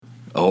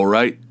All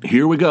right,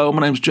 here we go.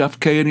 My name's Jeff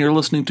Kay, and you're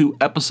listening to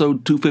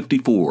episode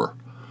 254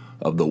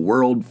 of the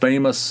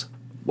world-famous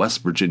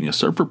West Virginia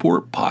Surf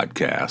Report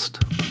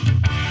podcast.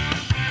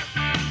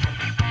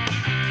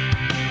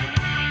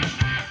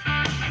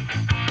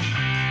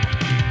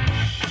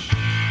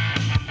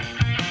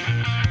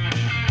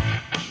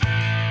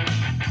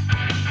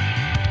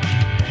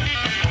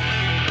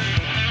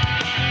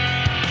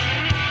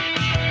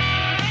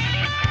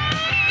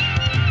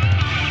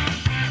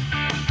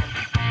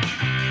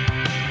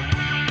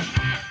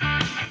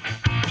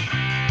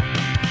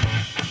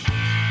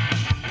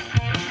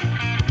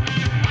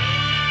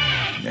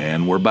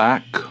 And we're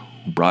back,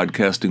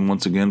 broadcasting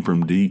once again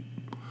from deep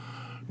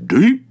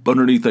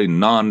underneath a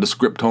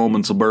nondescript home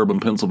in suburban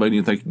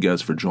Pennsylvania. Thank you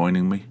guys for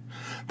joining me.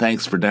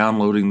 Thanks for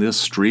downloading this,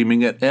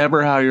 streaming it,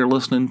 ever how you're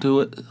listening to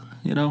it.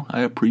 You know,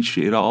 I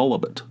appreciate all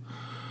of it.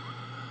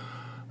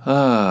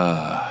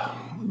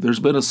 There's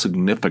been a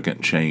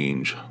significant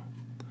change.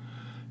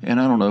 And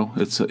I don't know,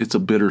 it's a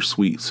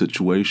bittersweet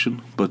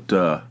situation, but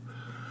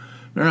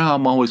remember how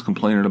I'm always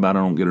complaining about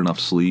I don't get enough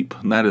sleep?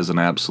 And that is an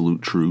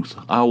absolute truth.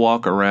 I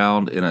walk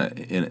around in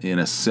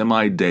a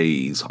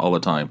semi-daze all the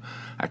time.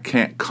 I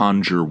can't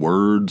conjure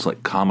words,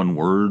 like common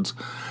words.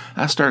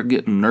 I start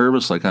getting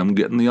nervous like I'm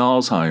getting the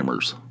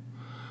Alzheimer's.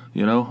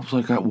 You know? It's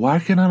like, why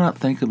can I not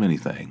think of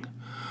anything?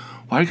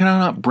 Why can I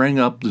not bring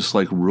up just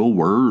like real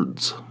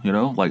words? You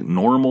know? Like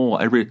normal,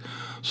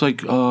 it's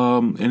like,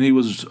 and he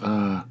was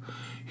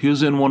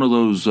in one of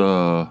those,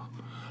 I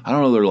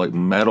don't know, they're like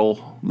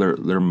metal.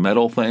 They're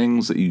metal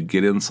things that you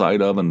get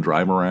inside of and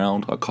drive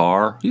around a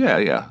car.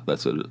 Yeah,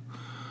 that's it.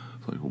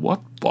 It's like,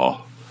 what the?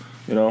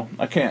 You know,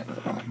 I can't.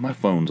 My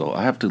phone's on.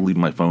 I have to leave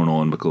my phone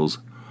on because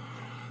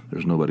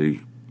there's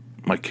nobody.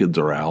 My kids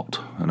are out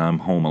and I'm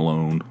home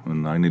alone,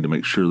 and I need to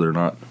make sure they're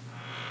not,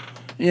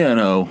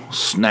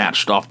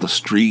 snatched off the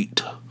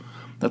street.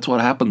 That's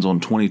what happens on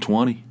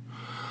 2020.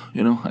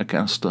 You know, that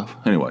kind of stuff.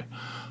 Anyway,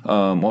 what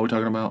are we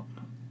talking about?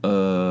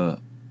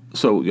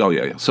 So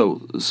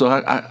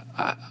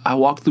I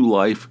walk through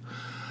life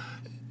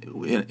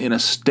in a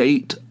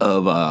state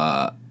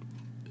of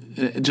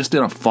just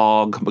in a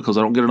fog because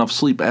I don't get enough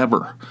sleep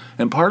ever,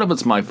 and part of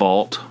it's my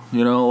fault.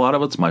 You know, a lot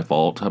of it's my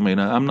fault. I mean,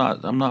 I'm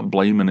not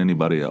blaming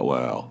anybody.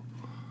 Well,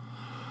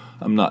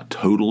 I'm not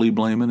totally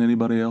blaming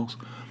anybody else.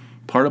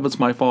 Part of it's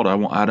my fault.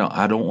 I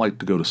don't like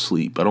to go to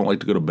sleep. I don't like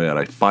to go to bed.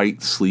 I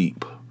fight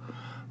sleep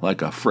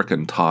like a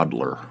frickin'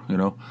 toddler. You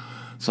know.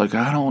 It's like,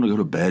 I don't want to go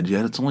to bed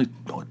yet. It's only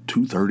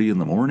 2:30 in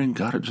the morning.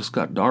 God, it just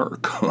got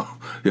dark.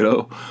 You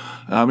know,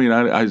 I mean,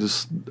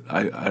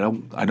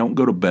 I don't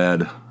go to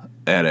bed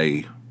at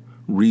a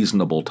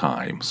reasonable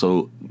time.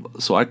 So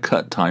I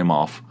cut time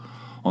off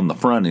on the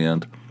front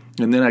end,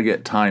 and then I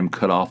get time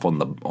cut off on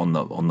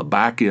the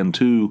back end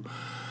too,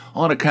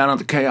 on account of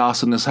the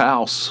chaos in this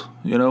house.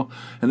 You know,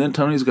 and then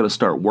Tony's got to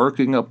start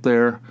working up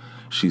there.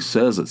 She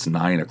says it's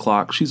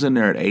 9:00. She's in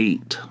there at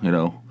 8. You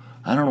know,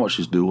 I don't know what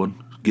she's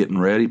doing. Getting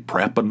ready,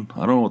 prepping.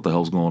 I don't know what the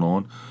hell's going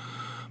on.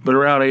 But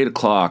around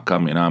 8:00, I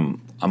mean,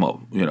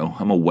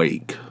 I'm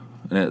awake,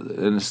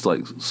 and it's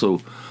like,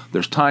 so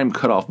there's time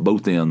cut off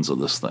both ends of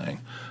this thing,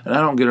 and I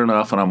don't get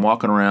enough, and I'm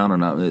walking around,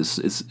 and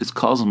it's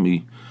causing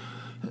me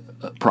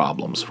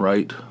problems,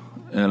 right?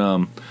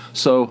 And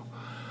so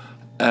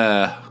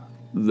the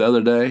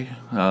other day,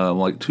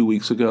 like 2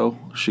 weeks ago,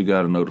 she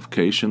got a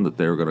notification that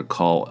they were going to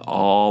call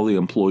all the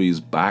employees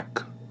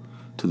back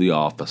to the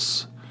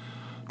office.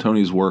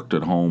 Tony's worked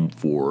at home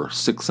for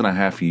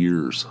 6.5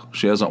 years.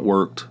 She hasn't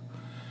worked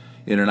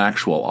in an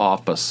actual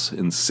office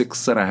in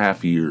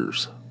 6.5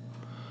 years.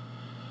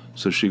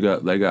 So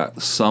they got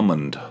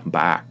summoned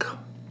back.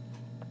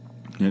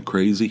 Isn't it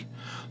crazy?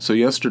 So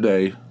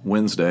yesterday,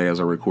 Wednesday, as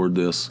I record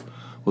this,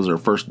 was her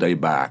first day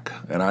back,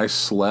 and I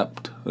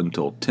slept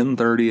until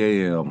 10:30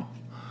 a.m.,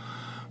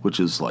 which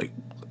is like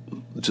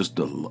just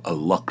a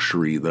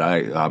luxury that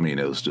I mean,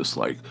 it was just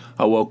like,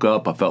 I woke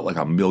up, I felt like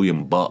 $1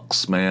 million,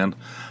 man.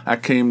 I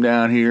came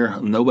down here,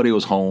 nobody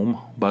was home,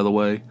 by the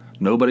way.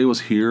 Nobody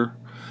was here.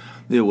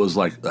 It was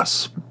like a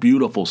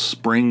beautiful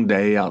spring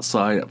day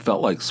outside. It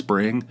felt like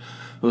spring.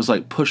 It was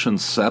like pushing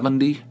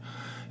 70.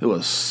 It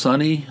was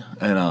sunny,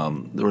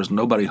 and there was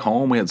nobody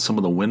home. We had some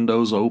of the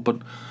windows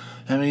open.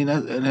 I mean,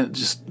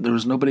 there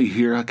was nobody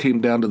here. I came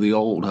down to the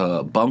old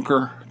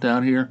bunker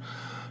down here,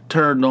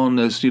 turned on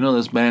this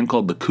band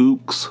called the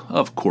Kooks.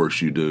 Of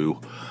course you do.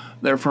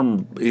 They're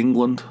from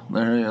England.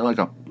 They're like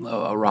a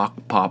rock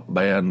pop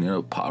band,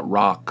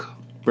 rock,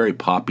 very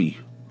poppy,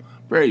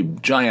 very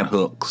giant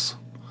hooks.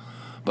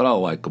 But I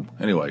like them.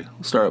 Anyway,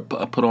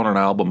 I put on an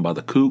album by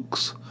the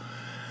Kooks.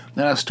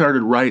 Then I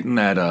started writing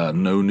that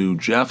No New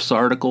Jeff's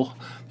article.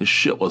 This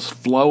shit was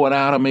flowing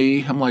out of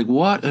me. I'm like,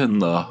 what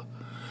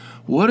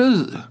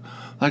is,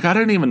 like, I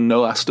didn't even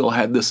know I still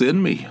had this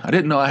in me. I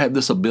didn't know I had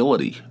this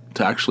ability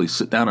to actually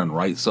sit down and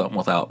write something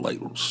without, like,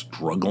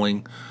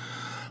 struggling.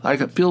 Like,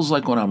 it feels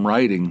like when I'm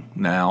writing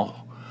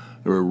now,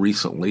 or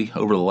recently,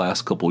 over the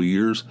last couple of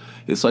years,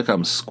 it's like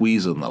I'm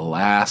squeezing the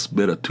last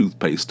bit of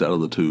toothpaste out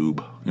of the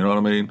tube. You know what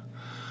I mean?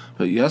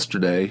 But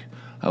yesterday,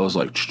 I was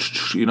like,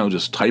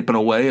 just typing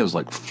away. I was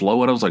like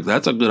flowing. I was like,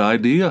 that's a good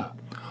idea.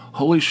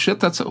 Holy shit,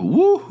 that's a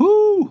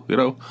woohoo.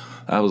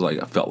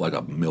 I felt like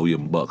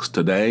 $1,000,000.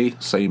 Today,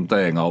 same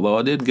thing. Although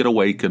I did get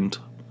awakened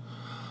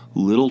a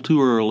little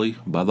too early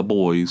by the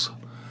boys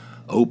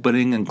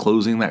opening and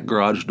closing that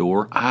garage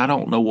door. I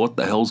don't know what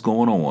the hell's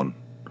going on.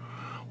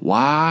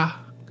 Why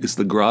is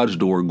the garage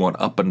door going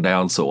up and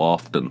down so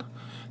often?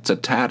 It's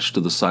attached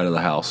to the side of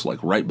the house, like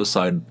right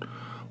beside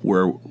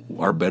where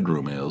our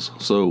bedroom is.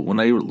 So when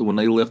they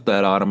lift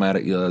that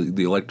automatic,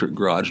 the electric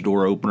garage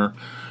door opener,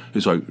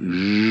 it's like,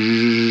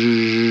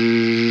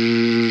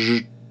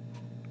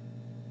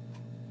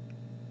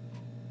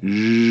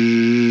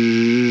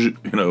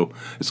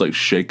 it's like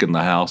shaking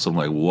the house. I'm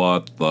like,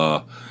 what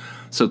the?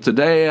 So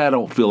today I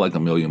don't feel like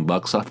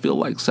 $1,000,000. I feel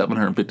like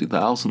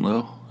 750,000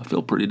 though. I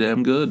feel pretty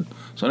damn good.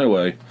 So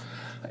anyway,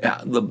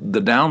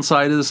 the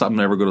downside is I'm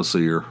never going to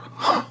see her.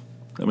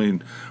 I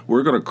mean,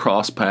 we're going to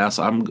cross paths.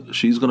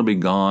 She's going to be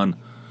gone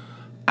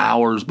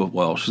hours,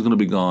 she's going to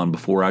be gone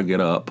before I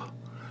get up,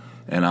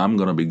 and I'm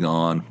going to be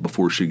gone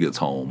before she gets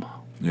home.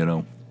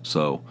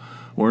 So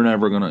we're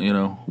never going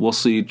to. We'll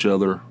see each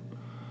other.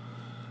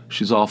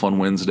 She's off on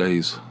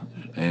Wednesdays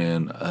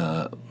and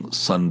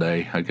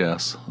Sunday, I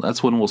guess.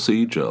 That's when we'll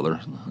see each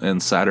other.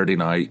 And Saturday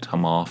night,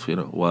 I'm off. I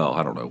don't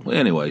know.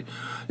 Anyway,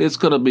 it's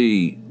going to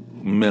be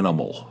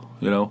minimal.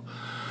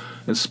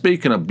 And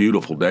speaking of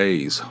beautiful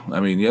days, I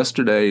mean,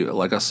 yesterday,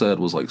 like I said,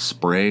 was like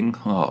spring.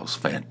 Oh, it was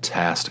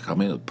fantastic. I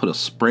mean, it put a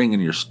spring in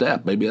your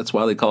step. Maybe that's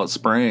why they call it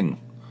spring.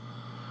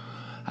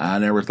 I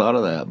never thought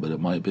of that, but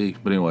it might be.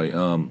 But anyway,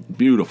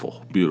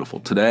 beautiful, beautiful.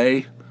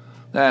 Today,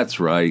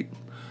 that's right,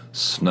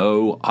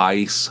 snow,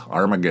 ice,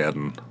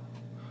 Armageddon.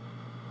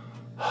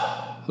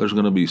 There's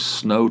going to be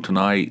snow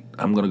tonight.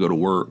 I'm going to go to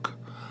work.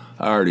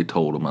 I already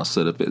told them. I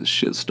said, if it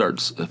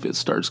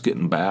starts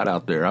getting bad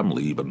out there, I'm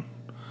leaving.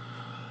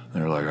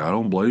 They're like, I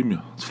don't blame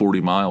you. It's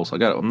 40 miles.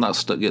 I'm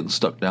not getting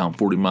stuck down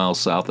 40 miles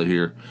south of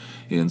here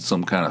in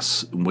some kind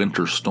of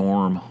winter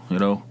storm,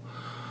 So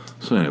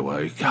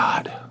anyway,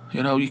 God,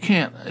 you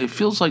can't. It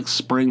feels like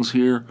spring's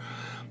here,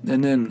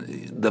 and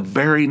then the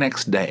very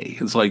next day,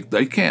 it's like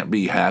they can't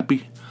be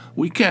happy.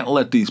 We can't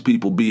let these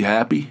people be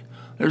happy.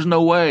 There's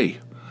no way.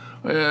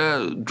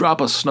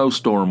 Drop a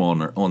snowstorm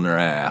on their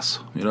ass,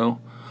 I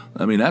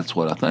mean, that's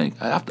what I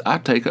think. I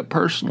take it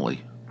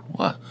personally.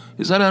 What?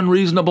 Is that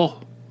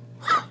unreasonable?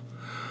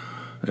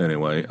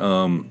 Anyway,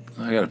 I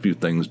got a few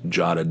things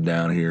jotted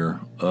down here.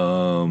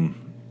 The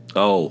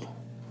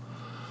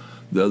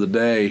other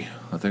day,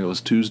 I think it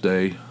was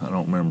Tuesday, I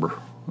don't remember.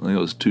 I think it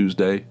was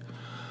Tuesday,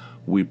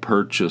 we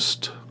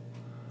purchased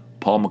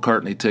Paul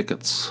McCartney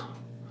tickets.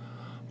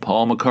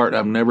 Paul McCartney,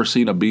 I've never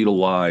seen a Beatle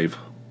live.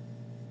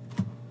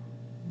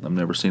 I've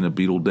never seen a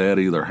Beatle dead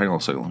either. Hang on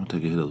a second, let me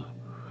take a hit of it.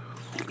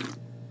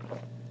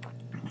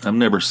 I've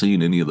never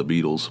seen any of the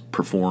Beatles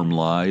perform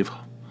live.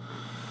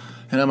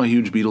 And I'm a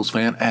huge Beatles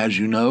fan, as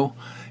you know.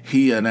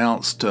 He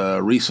announced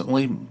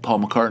recently, Paul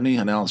McCartney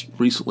announced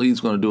recently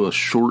he's going to do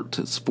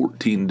it's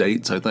 14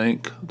 dates, I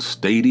think,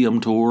 stadium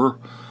tour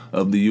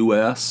of the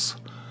U.S.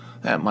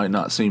 That might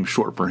not seem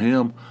short for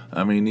him.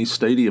 I mean, these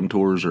stadium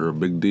tours are a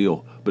big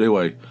deal. But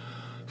anyway,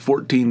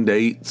 14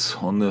 dates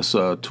on this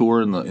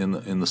tour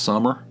in the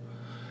summer.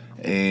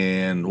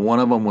 And one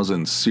of them was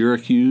in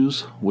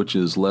Syracuse, which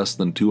is less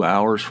than 2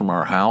 hours from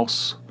our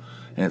house.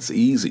 And it's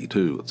easy,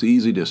 too. It's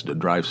easy just to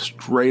drive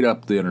straight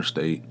up the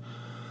interstate.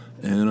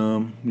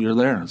 And you're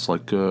there. It's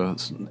like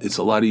it's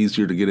a lot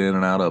easier to get in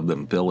and out of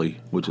than Philly,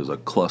 which is a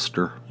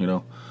cluster,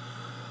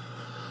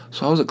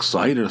 So I was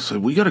excited. I said,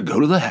 we got to go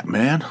to that,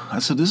 man. I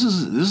said, this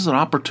is an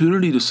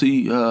opportunity to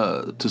see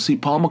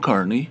Paul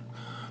McCartney,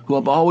 who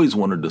I've always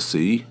wanted to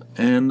see.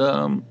 And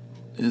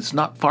it's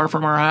not far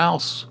from our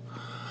house.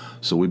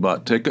 So we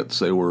bought tickets.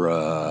 They were,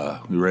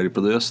 you ready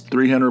for this?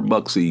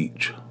 $300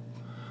 each.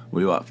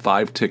 We bought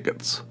 5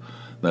 tickets.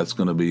 That's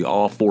going to be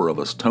all 4 of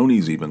us.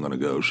 Tony's even going to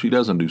go. She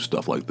doesn't do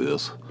stuff like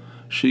this.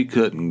 She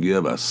couldn't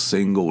give a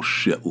single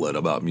shitlet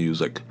about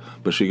music.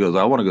 But she goes,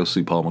 I want to go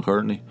see Paul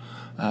McCartney.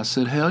 I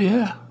said, hell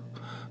yeah.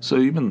 So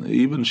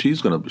even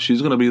she's gonna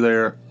be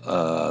there.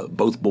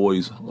 Both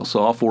boys. So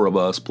all 4 of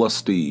us plus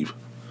Steve.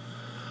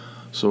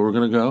 So we're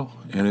gonna go,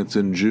 and it's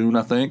in June,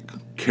 I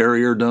think.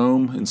 Carrier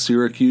Dome in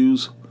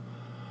Syracuse.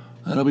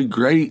 That'll be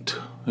great.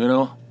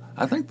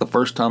 I think the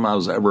first time I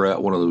was ever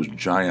at one of those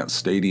giant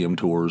stadium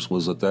tours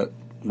was at that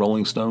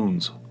Rolling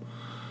Stones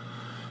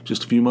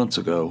just a few months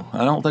ago.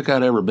 I don't think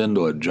I'd ever been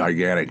to a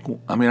gigantic...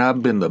 I mean,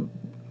 I've been to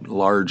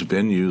large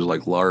venues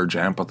like large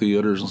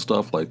amphitheaters and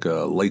stuff, like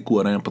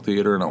Lakewood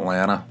Amphitheater in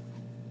Atlanta.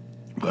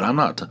 But I'm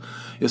not...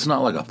 It's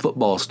not like a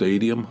football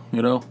stadium,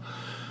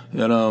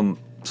 And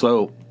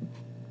so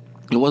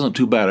it wasn't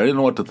too bad. I didn't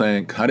know what to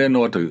think. I didn't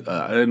know what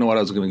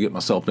I was going to get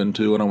myself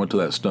into when I went to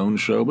that Stone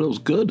show, but it was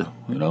good.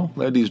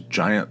 They had these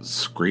giant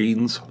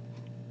screens.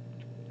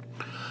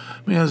 I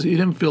mean, you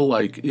didn't feel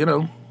like,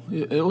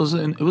 it was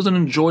an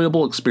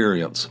enjoyable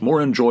experience,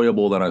 more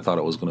enjoyable than I thought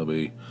it was going to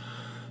be.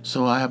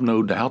 So I have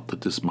no doubt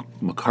that this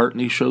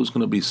McCartney show is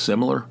going to be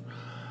similar.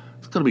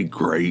 going to be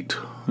great.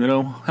 You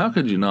know, how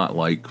could you not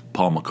like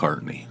Paul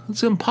McCartney?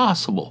 It's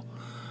impossible.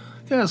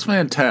 Yeah, it's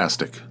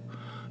fantastic.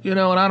 You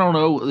know, and I don't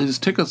know, his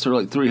tickets are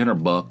like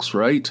 $300,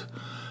 right?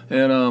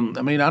 And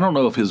I mean, I don't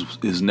know if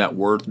his net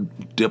worth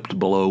dipped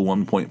below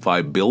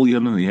 1.5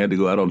 billion and he had to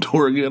go out on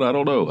tour again. I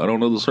don't know. I don't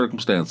know the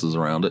circumstances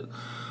around it.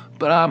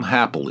 But I'm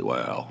happily,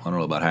 well, I don't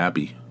know about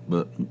happy,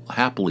 but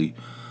happily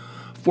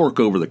fork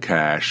over the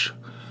cash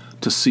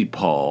to see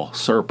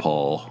Sir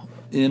Paul,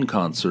 in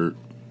concert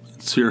in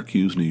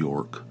Syracuse, New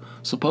York.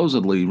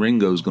 Supposedly,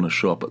 Ringo's going to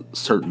show up at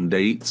certain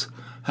dates.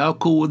 How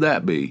cool would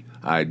that be?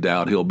 I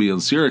doubt he'll be in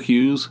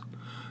Syracuse.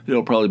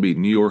 It'll probably be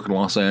New York and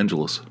Los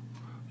Angeles,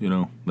 you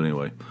know. But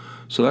anyway,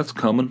 so that's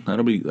coming.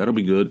 That'll be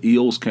good.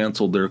 Eels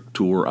canceled their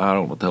tour. I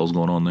don't know what the hell's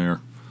going on there.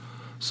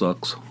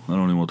 Sucks. I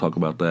don't even want to talk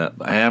about that.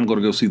 I am going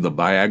to go see the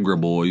Viagra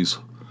Boys.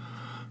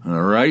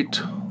 All right.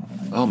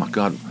 Oh my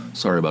God.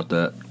 Sorry about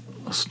that.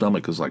 My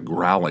stomach is like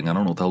growling. I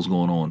don't know what the hell's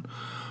going on.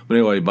 But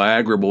anyway,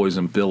 Viagra Boys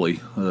in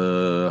Philly.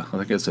 I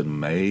think I said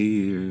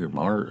May or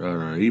March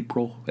or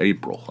April.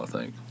 April, I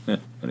think.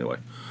 Anyway.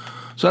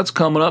 So that's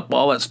coming up.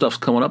 All that stuff's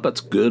coming up.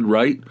 That's good,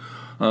 right?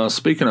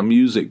 Speaking of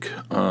music,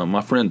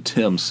 my friend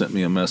Tim sent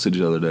me a message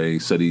the other day. He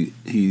said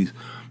he's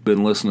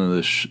been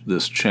listening to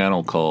this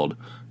channel called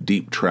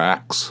Deep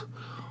Tracks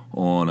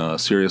on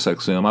Sirius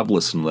XM. I've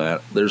listened to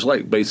that. There's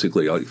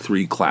basically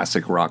 3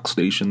 classic rock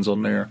stations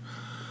on there.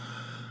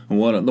 The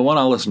one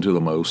I listen to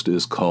the most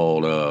is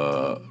called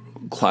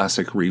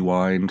Classic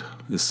Rewind.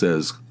 It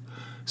says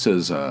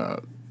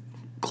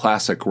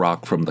classic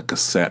rock from the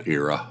cassette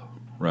era,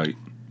 right?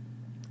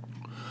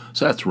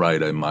 So that's right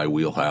in my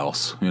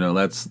wheelhouse. You know,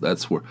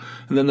 that's where.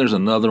 And then there's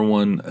another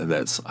one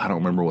I don't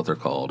remember what they're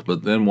called,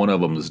 but then one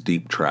of them is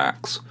Deep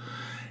Tracks.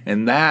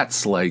 And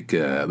that's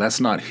that's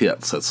not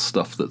hits. That's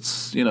stuff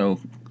that's, you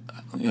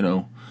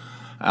know,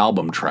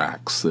 album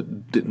tracks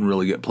that didn't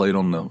really get played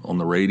on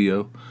the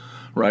radio,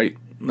 right?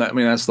 I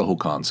mean, that's the whole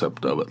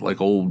concept of it.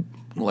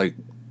 Like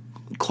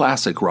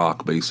classic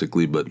rock,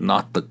 basically, but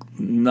not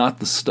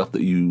the stuff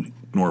that you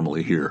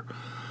normally hear.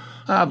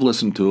 I've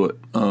listened to it,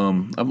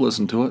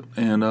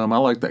 and I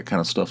like that kind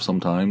of stuff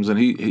sometimes. And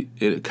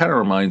it kind of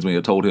reminds me.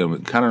 I told him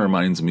it kind of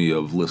reminds me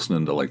of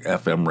listening to like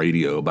FM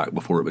radio back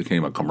before it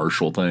became a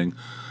commercial thing.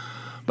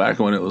 Back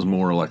when it was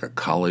more like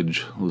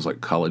college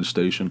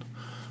station.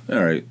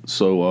 All right,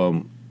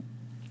 so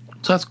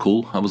that's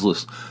cool. I was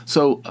listening.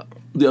 So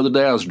the other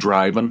day I was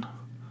driving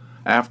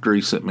after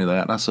he sent me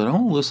that, and I said,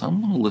 I'm going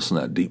to listen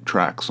to that Deep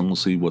Tracks. I'm going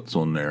to see what's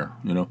on there.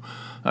 You know,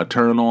 I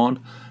turn it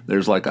on.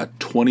 There's like a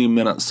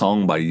 20-minute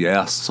song by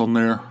Yes on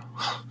there.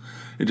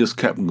 It just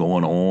kept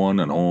going on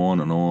and on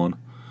and on.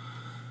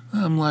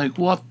 I'm like,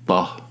 what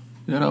the,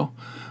 you know?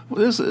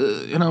 This,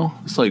 you know,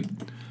 it's like,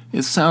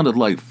 it sounded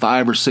like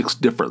 5 or 6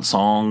 different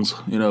songs,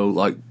 you know,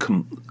 like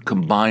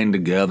combined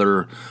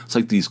together. It's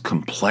like these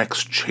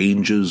complex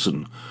changes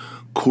and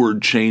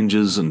chord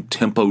changes and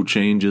tempo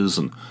changes.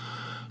 And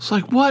it's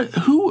like,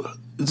 who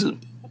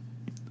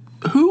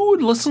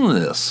would listen to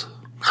this?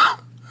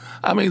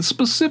 I mean,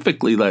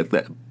 specifically like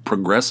that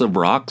progressive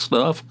rock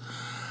stuff.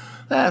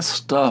 That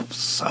stuff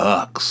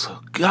sucks.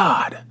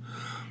 God.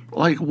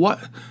 Like what?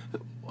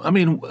 I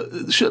mean,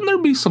 shouldn't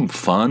there be some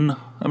fun?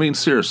 I mean,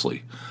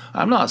 seriously.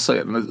 I'm not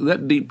saying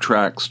that Deep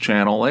Tracks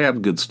channel, they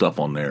have good stuff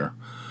on there.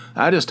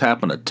 I just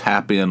happened to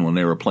tap in when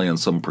they were playing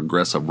some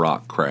progressive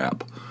rock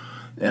crap.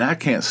 And I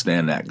can't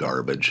stand that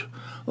garbage.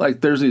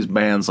 Like, there's these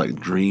bands like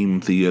Dream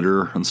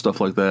Theater and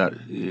stuff like that.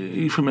 Are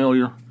you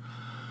familiar?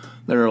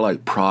 They're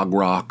like prog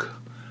rock.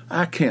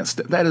 I can't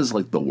stand. That is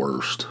like the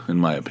worst, in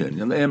my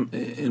opinion.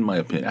 In my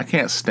opinion, I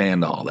can't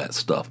stand all that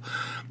stuff.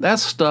 That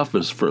stuff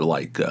is for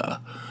like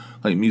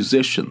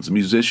musicians.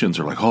 Musicians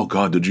are like, oh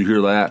God, did you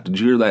hear that? Did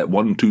you hear that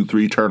 1, 2,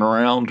 3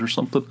 turnaround or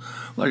something?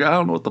 Like, I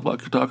don't know what the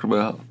fuck you're talking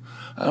about.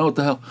 I don't know what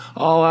the hell.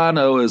 All I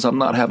know is I'm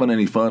not having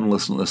any fun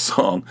listening to this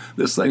song.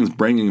 This thing's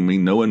bringing me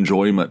no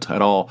enjoyment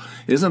at all.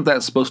 Isn't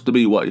that supposed to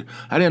be what?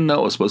 I didn't know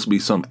it was supposed to be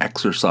some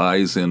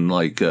exercise in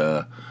like,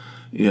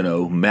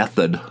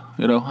 method.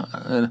 You know,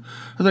 and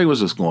I think it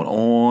was just going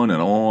on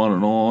and on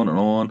and on and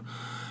on.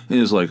 It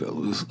was like,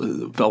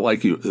 it felt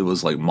like it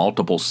was like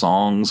multiple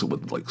songs. It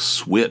would like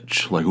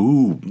switch. Like,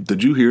 ooh,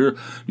 did you hear?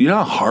 You know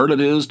how hard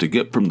it is to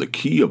get from the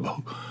key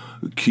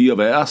of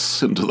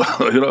S into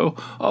the, you know,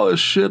 all this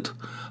shit.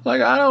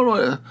 Like, I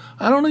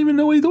don't even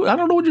know either. I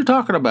don't know what you're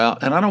talking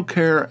about, and I don't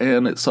care,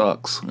 and it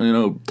sucks. You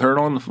know, turn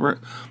on the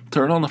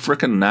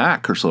frickin'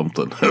 knack or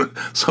something.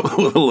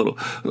 Something with a little,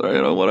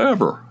 you know,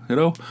 whatever, you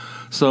know.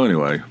 So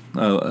anyway,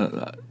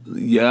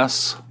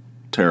 Yes,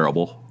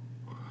 terrible.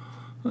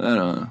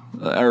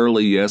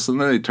 Early Yes,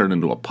 and then they turned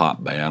into a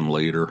pop band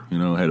later. You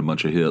know, had a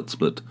bunch of hits,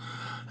 but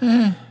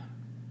I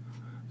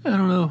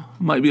don't know.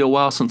 It might be a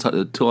while since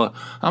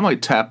I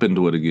might tap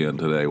into it again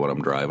today when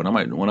I'm driving.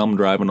 When I'm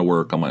driving to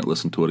work, I might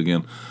listen to it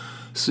again.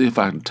 See if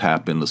I can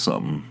tap into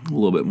something a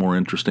little bit more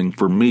interesting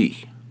for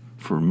me.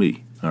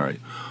 All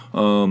right.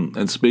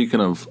 And speaking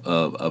of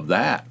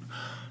that,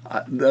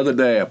 the other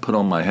day I put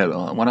on my head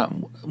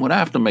when I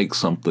have to make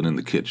something in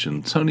the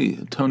kitchen.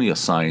 Tony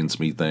assigns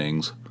me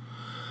things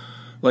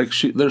Like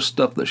there's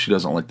stuff that she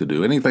doesn't like to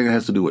do. Anything that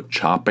has to do with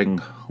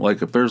chopping,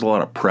 like if there's a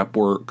lot of prep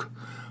work,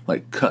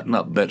 like cutting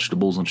up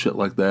vegetables and shit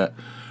like that,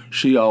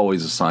 she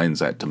always assigns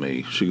that to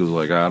me. She goes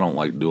like, I don't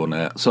like doing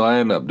that. So I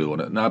end up doing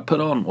it. And I put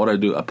on what I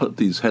do. I put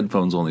these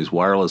headphones on, these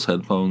wireless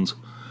headphones,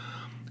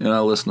 and I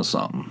listen to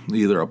something,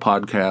 either a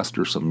podcast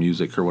or some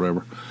music or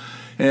whatever.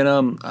 And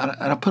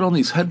I put on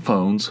these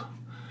headphones,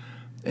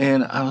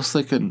 and I was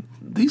thinking,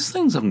 these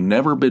things have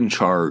never been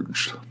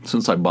charged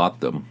since I bought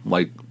them.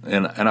 Like,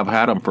 and I've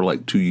had them for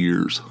like 2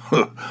 years.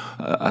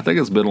 I think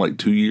it's been like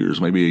 2 years,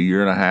 maybe a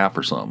year and a half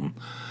or something.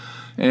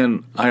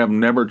 And I have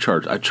never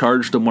charged. I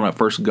charged them when I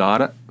first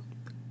got it,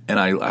 and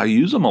I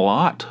use them a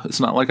lot. It's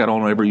not like I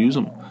don't ever use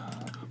them,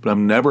 but I've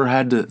never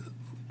had to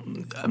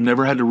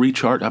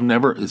recharge.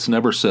 It's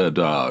never said,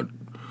 it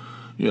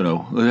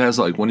has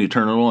like when you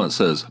turn it on, it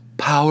says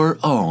power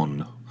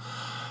on,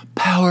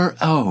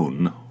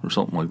 or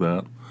something like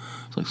that.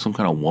 It's like some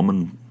kind of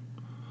woman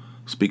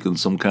speaking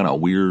some kind of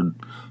weird.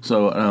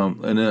 So,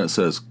 and then it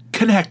says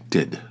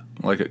connected,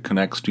 like it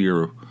connects to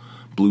your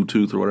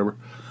Bluetooth or whatever.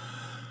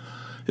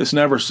 It's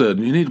never said,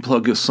 you need to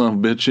plug this son of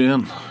a bitch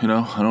in,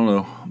 I don't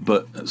know.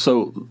 But,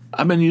 so,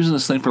 I've been using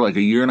this thing for like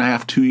a year and a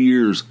half, 2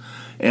 years,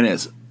 and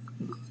it's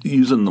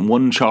using the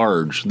one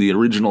charge, the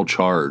original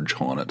charge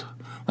on it.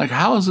 Like,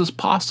 how is this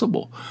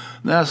possible?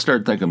 Then I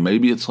started thinking,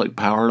 maybe it's like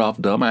powered off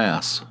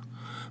dumbass.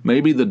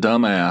 Maybe the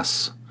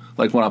dumbass,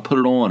 like when I put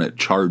it on, it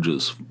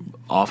charges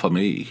off of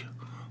me.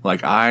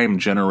 Like I'm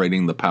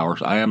generating the power.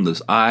 I am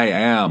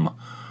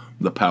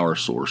the power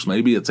source.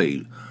 Maybe it's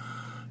a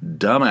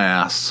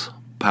dumbass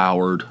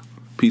powered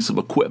piece of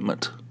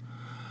equipment.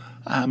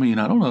 I mean,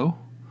 I don't know.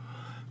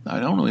 I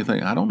don't know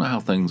anything. I don't know how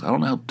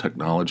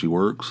technology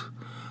works.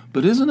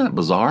 But isn't that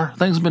bizarre?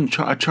 Things have been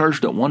I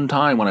charged at one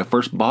time when I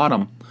first bought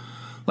them,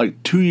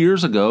 like 2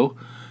 years ago,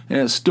 and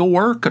it's still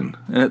working.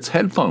 And it's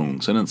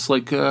headphones, and it's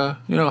like,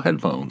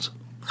 headphones.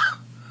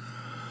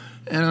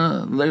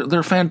 And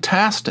they're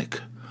fantastic.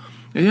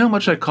 And you know how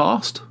much they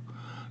cost?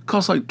 It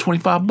costs like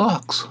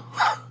 $25.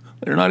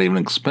 They're not even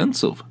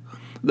expensive.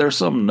 There's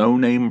some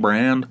no-name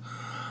brand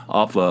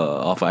off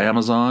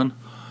Amazon.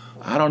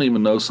 I don't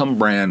even know, some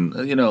brand,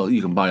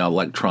 you can buy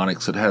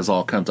electronics that has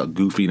all kinds of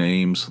goofy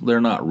names. They're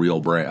not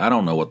real brand. I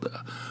don't know but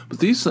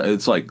these,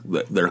 it's like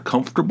they're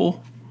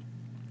comfortable.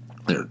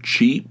 They're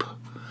cheap.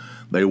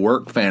 They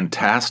work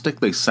fantastic.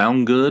 They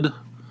sound good.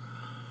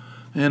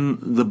 And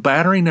the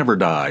battery never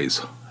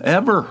dies.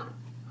 Ever.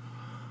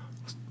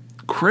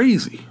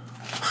 Crazy.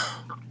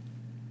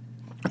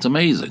 It's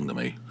amazing to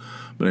me.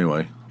 But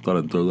anyway, thought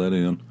I'd throw that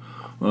in.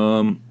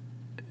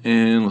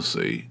 And let's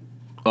see.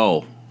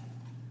 Oh,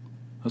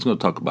 I was going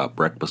to talk about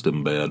breakfast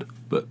in bed,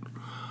 but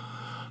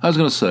I was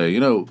going to say,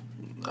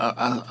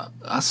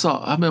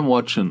 I've been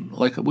watching,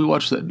 like we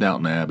watched that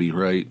Downton Abbey,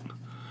 right?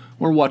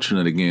 We're watching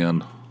it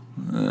again.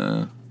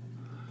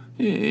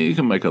 You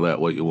can make of that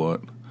what you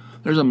want.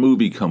 There's a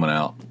movie coming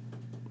out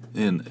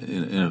in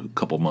a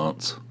couple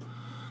months.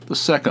 The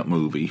second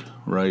movie,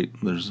 right?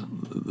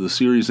 The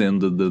series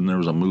ended, then there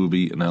was a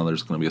movie, and now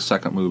there's going to be a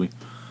second movie.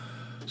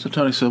 So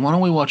Tony said, why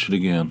don't we watch it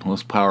again?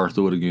 Let's power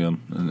through it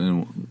again, and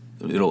then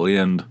it'll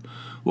end.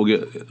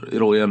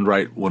 It'll end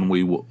right when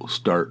we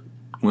start,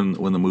 when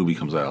the movie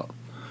comes out.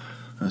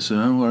 I said,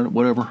 oh,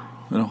 whatever.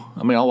 I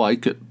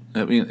like it.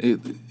 I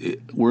mean,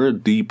 we're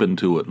deep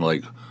into it,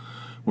 like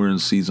we're in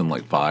season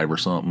like 5 or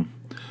something.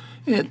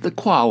 The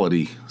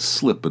quality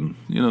slipping,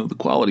 the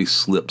quality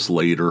slips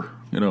later,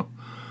 but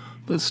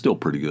it's still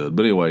pretty good.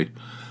 But anyway,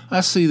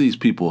 I see these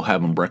people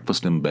having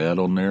breakfast in bed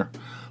on there,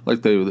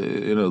 like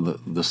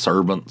the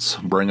servants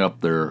bring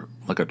up their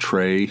like a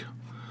tray.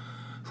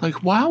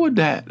 Like, why would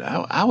that?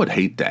 I would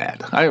hate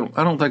that. I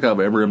don't think I've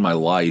ever in my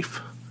life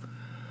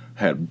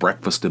had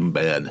breakfast in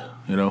bed,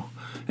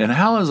 And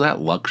how is that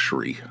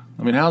luxury?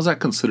 I mean, how is that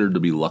considered to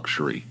be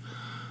luxury?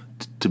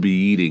 To be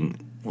eating,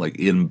 like,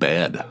 in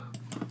bed?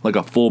 Like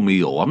a full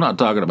meal. I'm not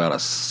talking about a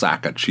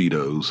sack of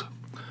Cheetos.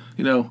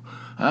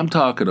 I'm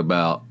talking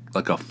about,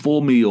 like, a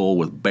full meal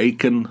with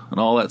bacon and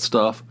all that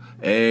stuff.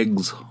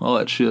 Eggs, all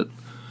that shit.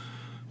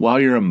 While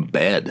you're in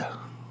bed.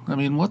 I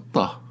mean,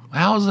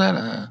 how is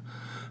that?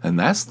 And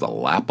that's the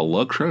lap of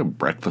luxury,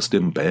 breakfast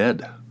in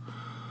bed.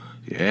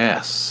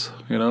 Yes,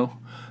 I don't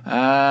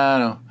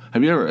know.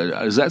 Have you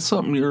ever? Is that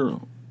something you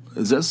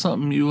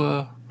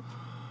are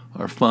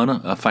a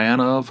fan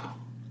of?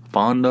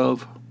 Fond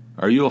of?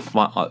 Are you a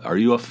fan? Are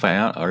you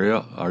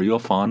a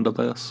fond of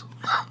this?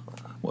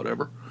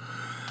 Whatever.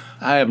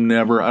 I have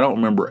never. I don't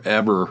remember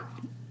ever.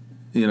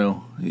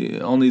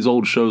 On these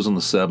old shows in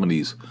the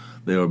 70s,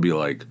 they would be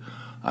like,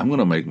 I'm going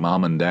to make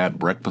mom and dad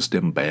breakfast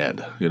in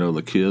bed,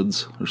 the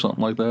kids or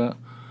something like that.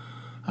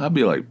 I'd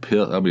be like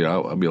pissed. I'd be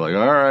like,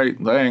 all right,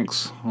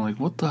 thanks. I'm like,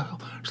 what the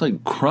hell? There's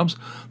like crumbs.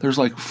 There's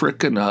like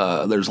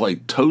there's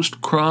like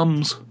toast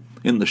crumbs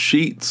in the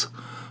sheets.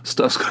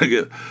 Stuff's going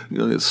to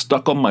get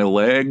stuck on my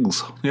legs,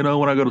 when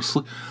I go to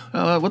sleep.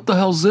 What the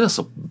hell's this?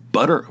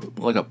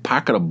 Like a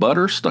packet of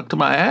butter stuck to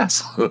my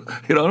ass?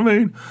 You know what I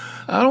mean?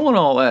 I don't want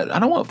all that. I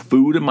don't want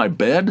food in my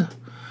bed.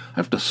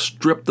 have to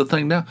strip the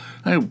thing down.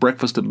 I have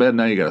breakfast in bed,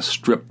 now you got to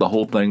strip the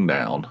whole thing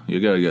down. You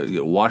got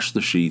to wash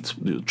the sheets,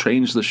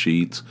 change the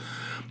sheets.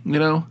 You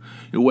know,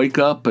 you wake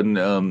up and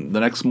the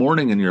next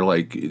morning and you're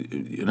like,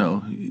 you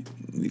know,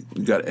 you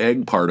got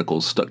egg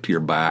particles stuck to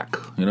your back.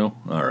 You know,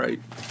 all right.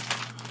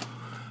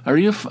 Are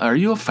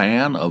you a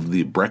fan of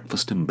the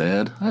breakfast in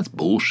bed? That's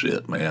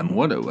bullshit, man.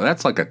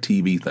 That's like a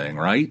TV thing,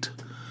 right?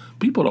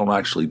 People don't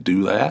actually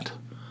do that.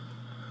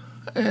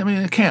 I mean,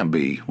 it can't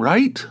be,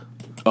 right?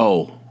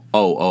 Oh,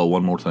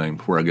 one more thing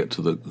before I get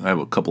to I have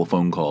a couple of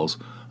phone calls.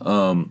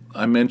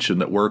 I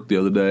mentioned at work the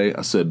other day,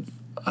 I said,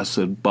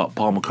 bought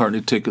Paul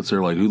McCartney tickets.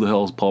 They're like, who the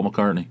hell is Paul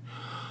McCartney?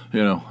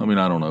 You know, I mean,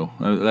 I don't know.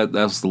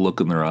 That's the look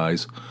in their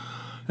eyes.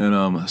 And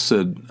I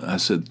said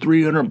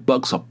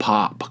 $300 a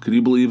pop. Can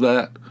you believe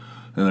that?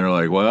 And they're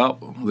like, well,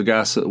 one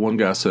guy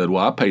said,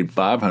 well, I paid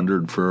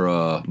 $500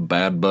 for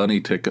Bad Bunny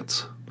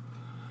tickets.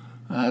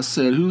 I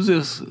said, who's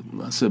this?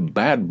 I said,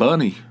 Bad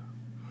Bunny.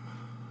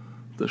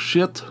 The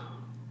shit?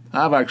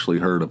 I've actually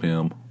heard of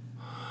him.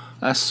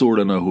 I sort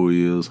of know who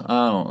he is.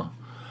 I don't know.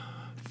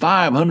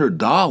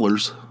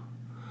 $500?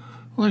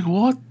 Like,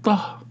 what the?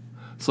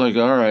 It's like,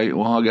 all right,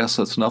 well, I guess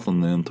that's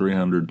nothing then.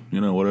 300, you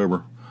know,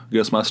 whatever. I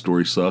guess my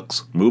story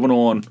sucks. Moving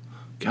on.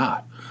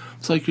 God.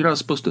 It's like you're not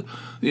supposed to,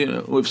 you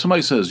know, if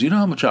somebody says, you know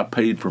how much I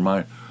paid for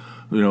my,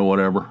 you know,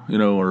 whatever, you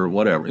know, or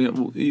whatever,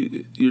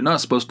 you're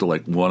not supposed to,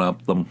 like,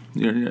 one-up them.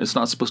 It's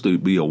not supposed to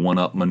be a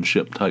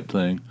one-upmanship type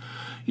thing.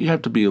 You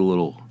have to be a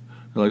little,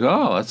 like,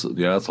 oh, that's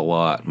a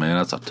lot, man.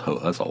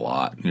 That's a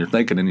lot. And you're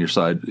thinking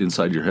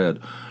inside your head,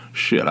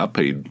 shit, I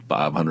paid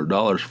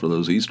 $500 for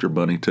those Easter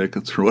Bunny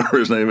tickets or whatever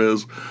his name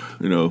is,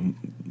 you know,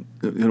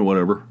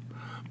 whatever,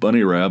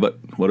 Bunny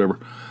Rabbit, whatever.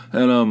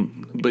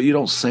 And but you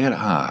don't say it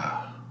high.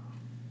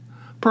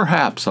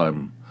 Perhaps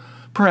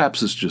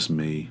it's just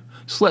me.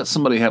 Just let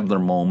somebody have their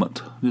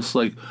moment. Just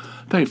like,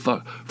 pay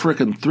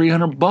frickin'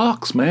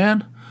 $300,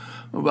 man.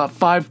 About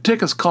 5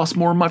 tickets cost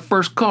more than my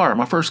first car.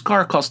 My first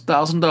car cost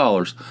 $1,000.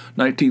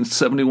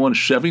 1971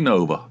 Chevy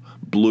Nova,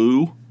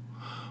 blue,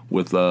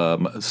 with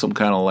some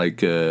kind of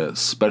like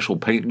special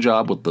paint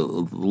job with the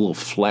little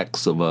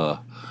flecks of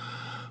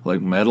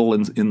like metal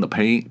in the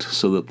paint,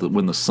 so that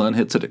when the sun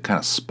hits it, it kind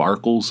of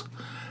sparkles.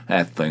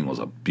 That thing was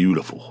a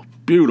beautiful,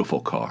 beautiful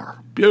car.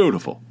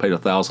 Beautiful. Paid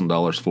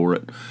 $1,000 for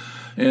it,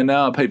 and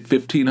now I paid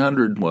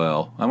 $1,500.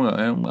 Well, I'm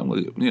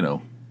gonna, you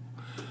know,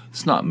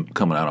 it's not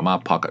coming out of my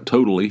pocket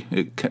totally.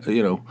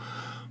 You know,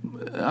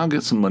 I'll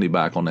get some money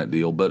back on that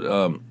deal, but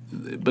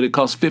it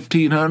cost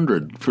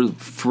 $1,500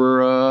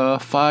 for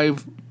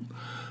 5.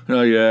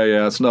 Oh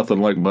yeah, it's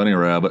nothing like Bunny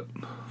Rabbit.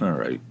 All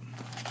right,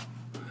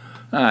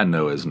 I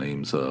know his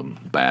name's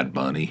Bad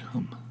Bunny.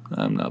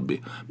 I'm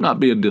not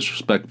being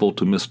disrespectful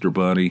to Mr.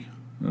 Bunny.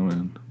 I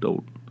mean,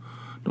 don't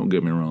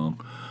get me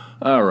wrong.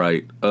 All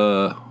right.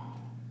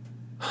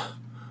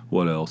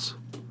 What else?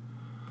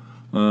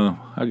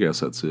 I guess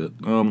that's it.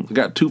 I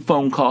got 2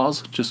 phone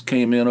calls. Just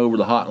came in over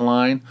the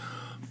hotline.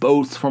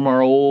 Both from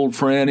our old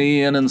friend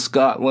Ian in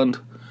Scotland.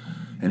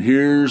 And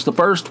here's the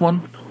first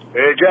one.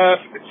 Hey, Jeff.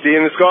 It's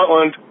Ian in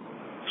Scotland.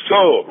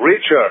 So,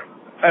 Reacher.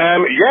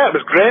 Yeah, it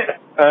was great.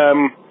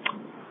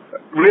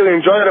 Really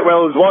enjoyed it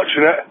while I was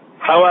watching it.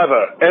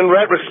 However, in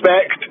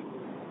retrospect,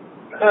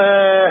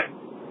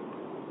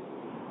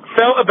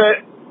 felt a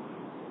bit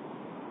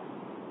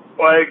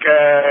like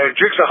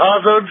Dukes of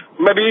Hazzard,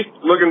 maybe,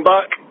 looking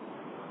back.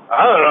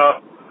 I don't know.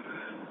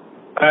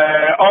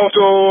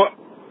 Also,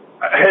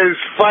 his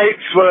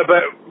fights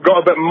got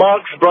a bit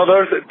Marx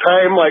Brothers at the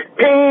time, like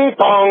ping,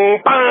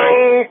 pong,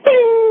 bang,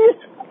 ping.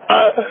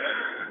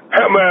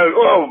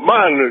 Oh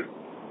man,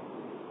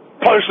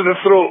 punch to the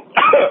throat,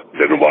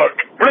 didn't work.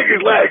 Break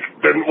his leg,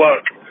 didn't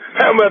work.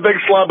 Hit him with a big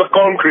slab of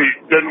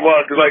concrete, didn't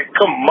work. It was like,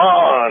 come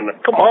on.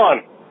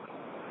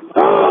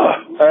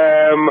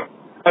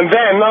 And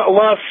then that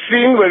last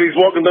scene where he's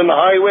walking down the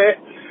highway,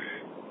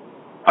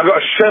 I got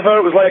a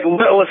shiver. It was like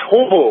Littlest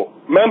Hobo.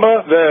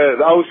 Remember the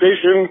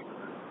Alsatian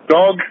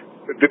dog,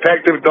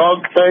 detective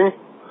dog thing?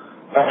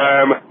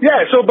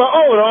 Yeah, so, but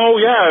all in all,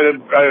 yeah,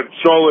 a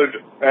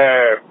solid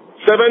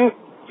 7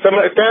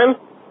 out of 10.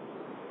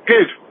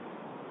 Good.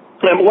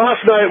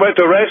 Last night I went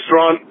to a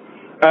restaurant,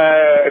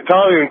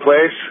 Italian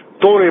place,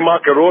 Tony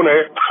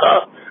Macaroni,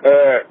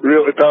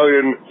 real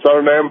Italian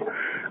surname.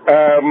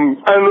 And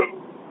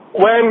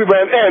when we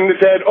went in, they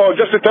said, oh,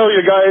 just to tell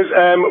you guys,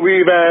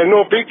 we've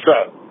no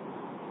pizza.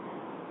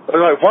 I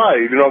was like, why?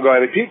 You've not got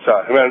any pizza?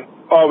 I went,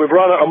 oh, we've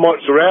run out of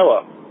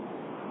mozzarella.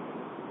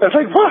 I was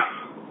like, what?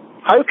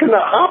 How can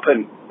that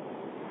happen?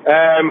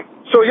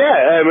 So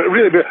yeah,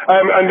 really good.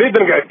 And they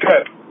didn't get a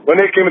tip. When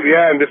they came at the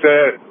end, they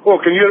said, oh,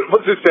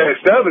 what's this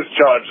service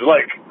charge?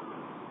 Like,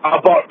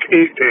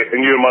 $1.80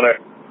 in your money.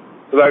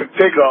 I was like,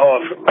 take that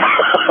off.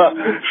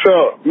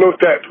 So, no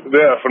tip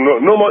there for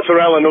no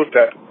mozzarella, no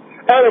tip.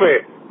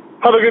 Anyway,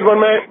 have a good one,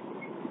 mate.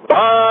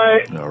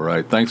 Bye. All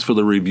right. Thanks for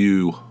the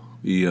review,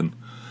 Ian.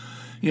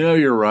 You know,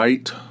 you're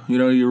right.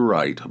 You're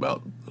right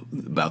about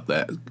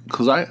that.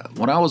 Because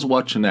when I was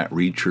watching that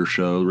Reacher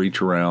show,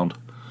 Reach Around,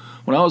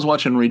 when I was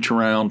watching Reach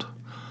Around,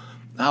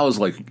 I was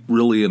like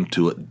really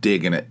into it,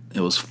 digging it.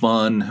 It was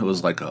fun. It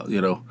was like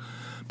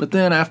but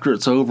then after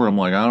it's over, I'm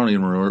like, I don't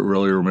even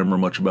really remember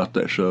much about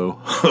that show.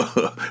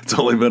 It's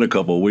only been a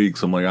couple of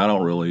weeks. I'm like, I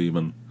don't really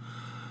even.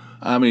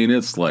 I mean,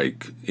 it's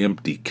like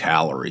empty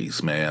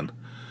calories, man.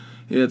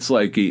 It's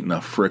like eating a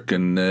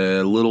frickin'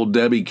 Little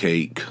Debbie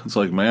cake. It's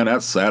like, man,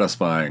 that's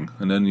satisfying.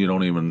 And then you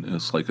don't even,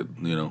 it's like,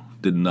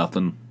 did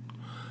nothing.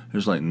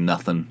 There's like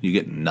nothing. You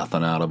get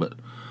nothing out of it.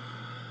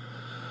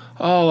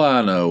 All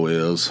I know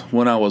is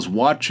when I was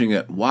watching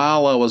it,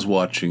 while I was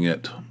watching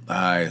it,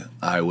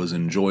 I was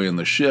enjoying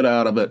the shit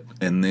out of it.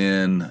 And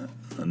then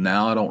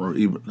now I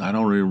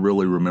don't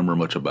really remember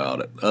much about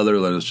it, other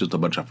than it's just a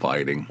bunch of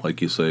fighting,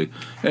 like you say.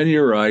 And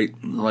you're right,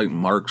 like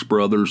Marx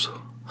Brothers.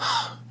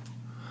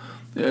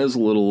 There's a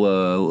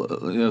little,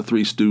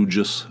 Three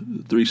Stooges.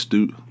 Three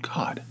Stooges.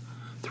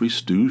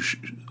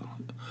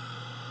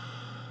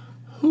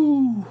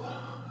 Ooh.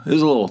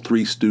 There's a little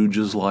Three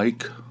Stooges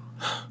like,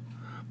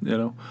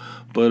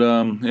 But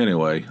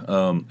anyway,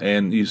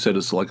 and you said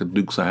it's like a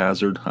Dukes of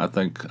Hazzard. I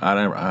think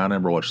I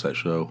never watched that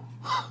show.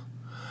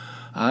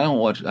 I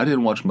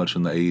didn't watch much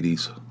in the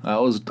 80s. I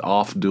was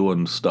off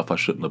doing stuff I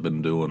shouldn't have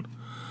been doing.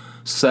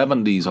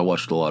 70s, I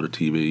watched a lot of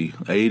TV.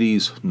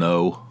 80s,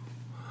 no.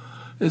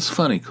 It's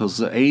funny because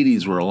the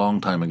 80s were a long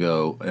time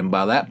ago, and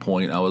by that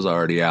point, I was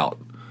already out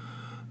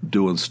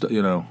doing stuff.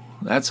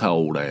 That's how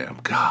old I am.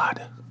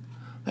 God,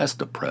 that's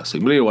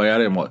depressing. But anyway,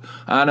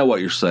 I know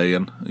what you're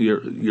saying.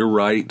 You're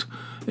right.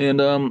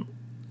 And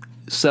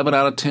 7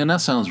 out of 10. That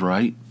sounds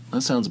right.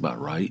 That sounds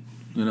about right.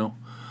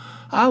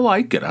 I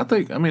like it.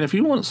 If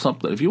you want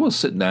to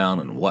sit down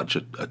and watch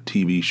a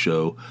TV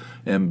show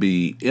and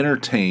be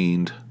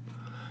entertained,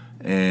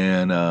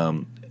 and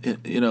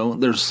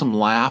there's some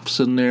laughs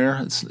in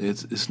there.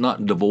 It's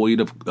not devoid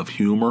of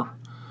humor.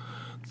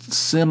 It's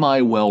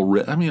semi well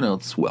written.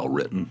 It's well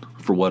written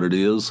for what it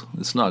is.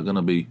 It's not going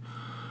to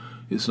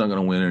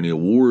win any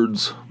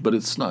awards, but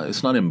it's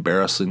not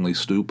embarrassingly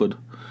stupid.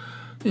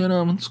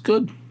 It's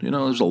good.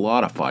 There's a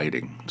lot of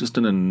fighting, just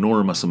an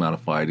enormous amount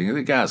of fighting.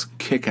 The guy's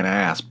kicking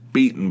ass,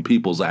 beating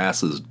people's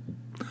asses.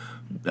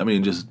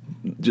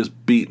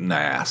 Just beating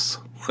ass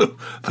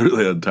through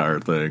the entire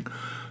thing.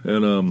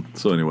 And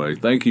so anyway,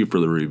 thank you for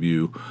the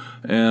review.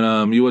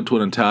 And you went to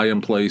an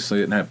Italian place. They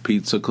didn't have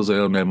pizza because they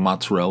don't have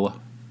mozzarella.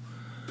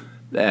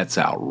 That's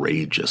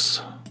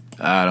outrageous.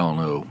 I don't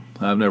know.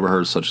 I've never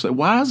heard such thing.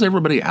 Why is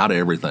everybody out of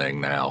everything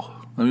now?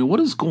 What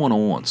is going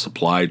on?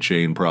 Supply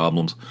chain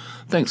problems.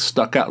 Things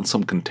stuck out in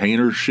some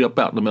container ship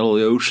out in the middle of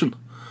the ocean.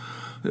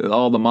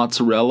 All the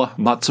mozzarella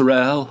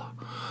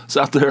is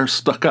out there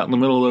stuck out in the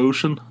middle of the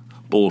ocean.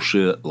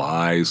 Bullshit,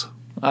 lies.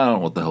 I don't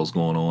know what the hell's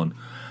going on.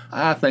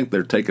 I think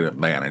they're taking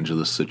advantage of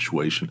this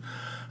situation.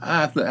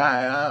 I'm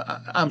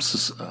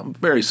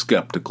very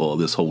skeptical of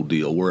this whole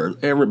deal where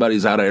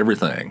everybody's out of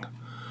everything.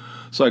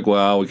 It's like,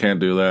 well, we can't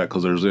do that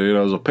because there's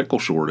a pickle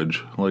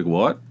shortage. Like,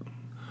 what?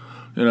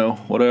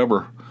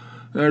 Whatever.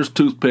 There's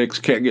toothpicks.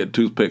 Can't get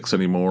toothpicks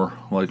anymore.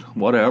 Like,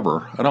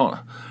 whatever.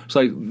 It's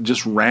like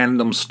just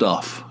random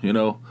stuff,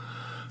 You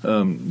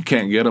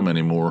can't get them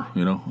anymore,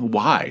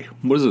 Why?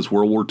 What is this,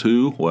 World War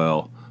II?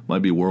 Well,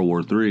 might be World War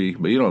III,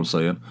 but you know what I'm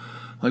saying.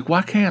 Like,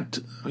 why can't,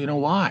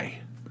 why?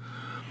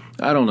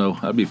 I don't know.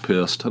 I'd be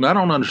pissed, and I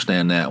don't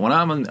understand that. When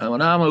I'm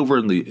over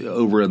in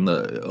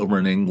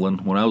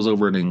England, when I was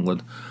over in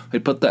England, they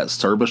put that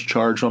service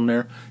charge on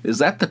there. Is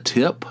that the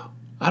tip?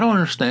 I don't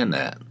understand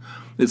that.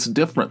 It's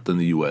different than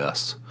the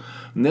U.S.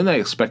 And then they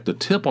expect a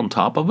tip on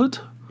top of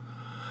it.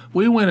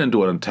 We went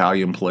into an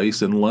Italian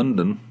place in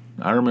London.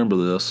 I remember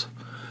this,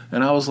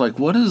 and I was like,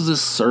 "What is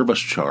this service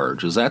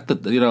charge? Is that the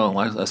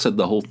Like I said,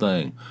 the whole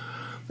thing,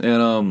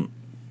 and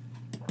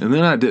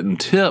then I didn't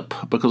tip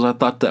because I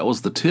thought that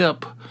was the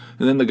tip.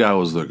 And then the guy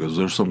was like, "Is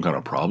there some kind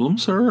of problem,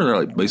 sir?" And they're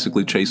like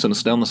basically chasing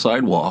us down the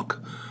sidewalk.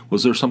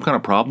 Was there some kind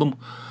of problem?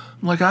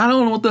 I'm like, I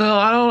don't know what the hell.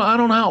 I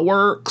don't know how it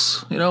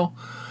works.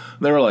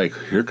 They were like,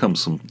 here comes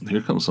some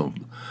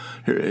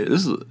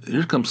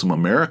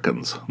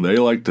Americans. They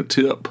like to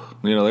tip.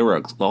 They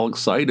were all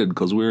excited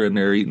because we were in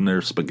there eating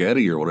their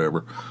spaghetti or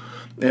whatever.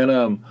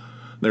 And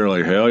they were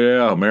like, hell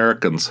yeah,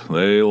 Americans.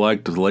 They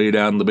like to lay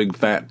down the big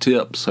fat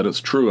tips. And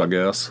it's true, I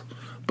guess.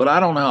 But I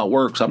don't know how it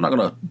works. I'm not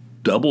going to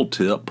double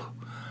tip.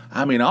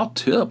 I'll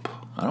tip.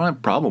 I don't have a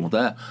problem with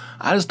that.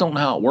 I just don't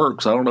know how it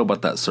works. I don't know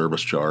about that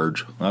service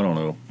charge. I don't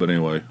know. But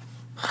anyway.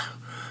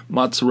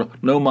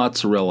 No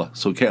mozzarella,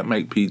 so we can't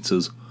make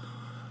pizzas.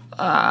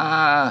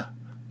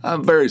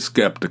 I'm very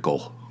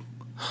skeptical.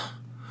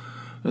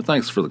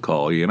 Thanks for the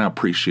call, Ian. I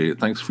appreciate it.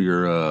 Thanks for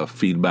your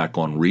feedback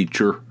on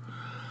Reacher.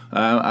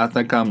 I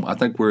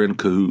think we're in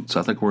cahoots.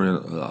 I think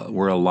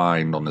we're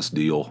aligned on this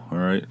deal. All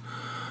right.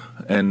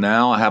 And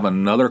now I have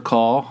another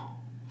call,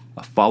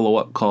 a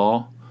follow-up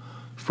call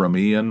from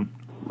Ian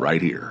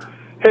right here.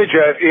 Hey,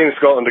 Jeff. Ian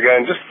Scotland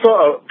again. Just thought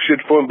I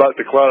should phone back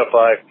to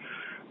clarify.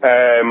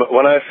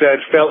 When I said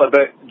felt a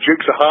bit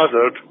Dukes of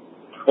Hazzard,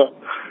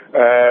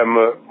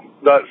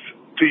 that's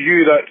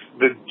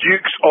the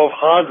Dukes of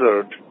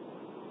Hazzard.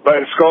 But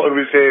in Scotland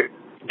we say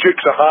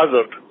Dukes of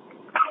Hazzard.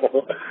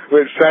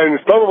 which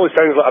probably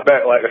sounds like a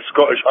bit like a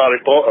Scottish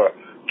Harry Potter.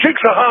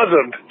 Chick's a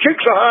hazard!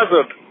 Chick's a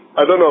hazard!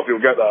 I don't know if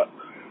you'll get that.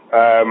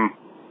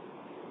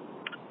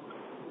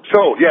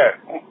 So, yeah,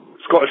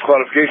 Scottish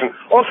clarification.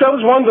 Also, I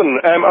was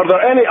wondering, are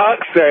there any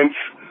accents,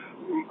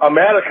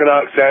 American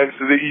accents,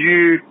 that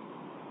you,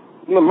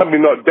 maybe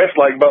not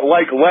dislike, but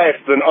like less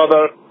than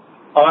other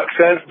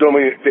accents? Don't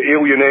mean to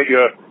alienate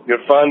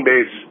your fan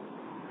base.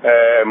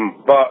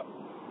 But,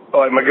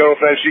 like my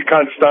girlfriend, she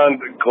can't stand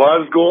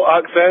Glasgow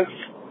accents,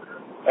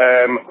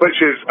 which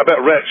is a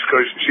bit rich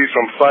because she's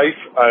from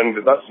Fife,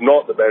 and that's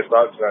not the best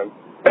accent.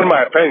 In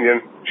my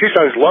opinion. She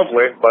sounds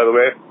lovely, by the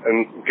way,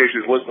 in case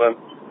she's listening.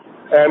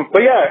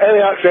 But yeah, any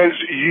accents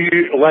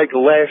you like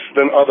less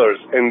than others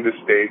in the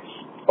States.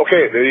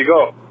 Okay, there you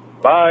go.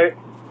 Bye.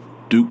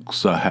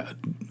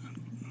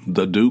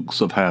 The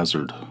Dukes of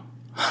Hazzard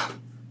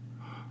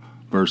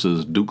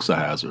versus Dukes of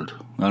Hazzard.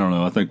 I don't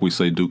know. I think we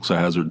say Dukes of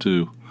Hazzard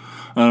too.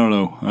 I don't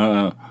know.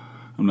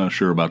 I'm not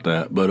sure about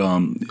that. But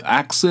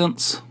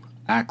accents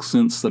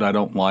that I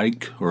don't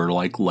like or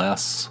like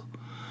less.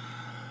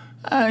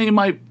 You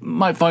might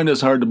find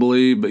this hard to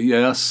believe, but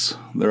yes,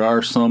 there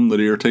are some that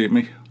irritate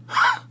me.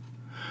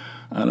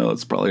 I know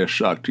it's probably a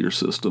shock to your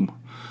system.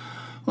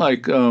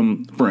 Like,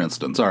 for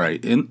instance, all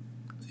right, in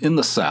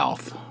the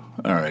South,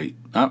 all right,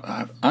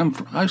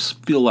 I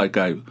feel like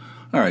all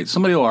right,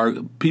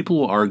 people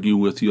will argue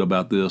with you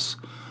about this,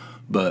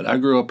 but I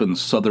grew up in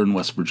southern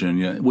West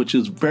Virginia, which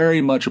is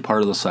very much a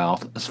part of the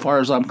South, as far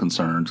as I'm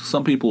concerned.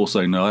 Some people will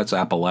say, no, that's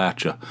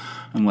Appalachia.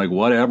 I'm like,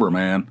 whatever,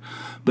 man.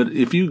 But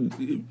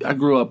I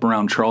grew up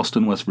around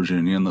Charleston, West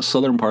Virginia, in the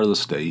southern part of the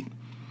state,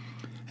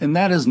 and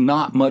that is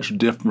not much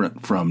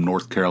different from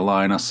North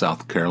Carolina,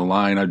 South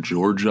Carolina,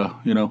 Georgia.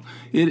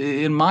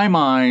 In my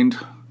mind,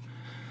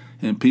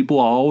 and people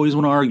always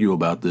want to argue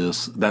about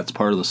this, that's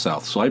part of the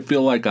South. So I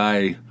feel like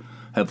I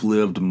have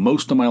lived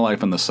most of my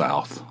life in the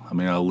South. I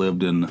mean, I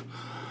lived in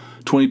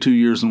 22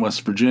 years in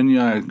West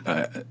Virginia,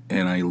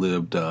 and I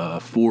lived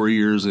 4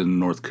 years in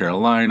North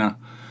Carolina,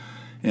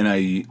 and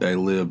I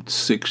lived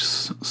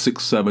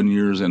 7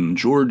 years in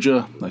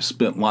Georgia. I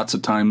spent lots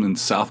of time in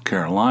South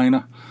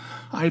Carolina.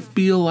 I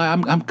feel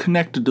I'm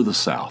connected to the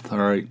South, all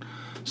right?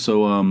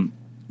 So,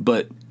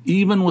 but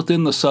even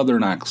within the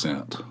Southern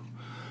accent,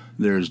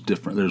 there's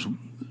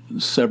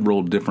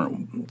several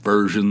different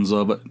versions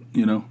of it,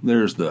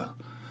 There's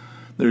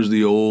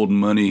the old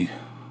money,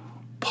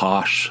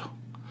 posh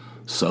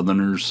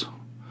Southerners.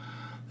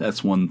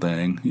 That's one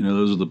thing.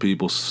 Those are the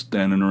people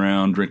standing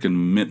around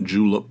drinking mint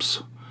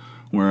juleps,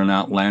 wearing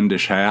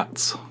outlandish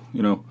hats,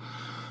 you know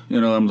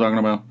what I'm talking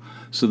about?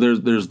 So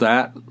there's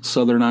that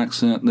Southern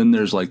accent. Then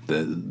there's like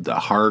the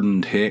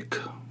hardened hick,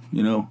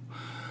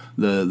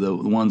 the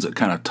ones that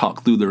kind of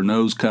talk through their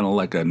nose, kind of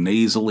like a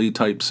nasally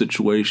type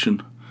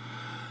situation.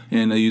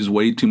 And they use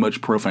way too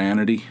much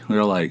profanity.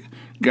 They're like,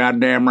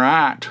 goddamn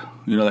right,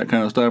 that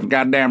kind of stuff.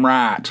 Goddamn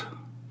right.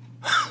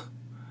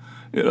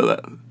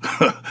 That.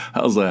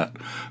 How's that?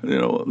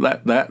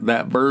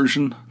 That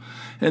version.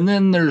 And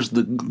then there's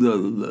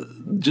the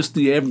just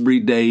the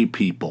everyday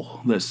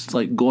people that's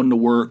like going to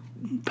work,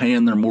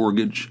 paying their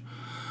mortgage,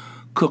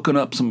 cooking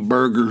up some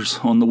burgers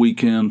on the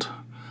weekend.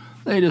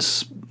 They're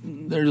just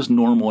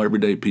normal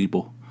everyday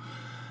people.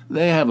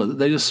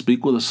 They just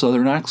speak with a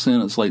Southern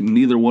accent. It's like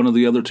neither one of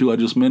the other two I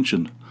just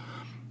mentioned.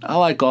 I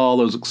like all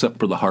those except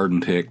for the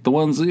hardened hick. The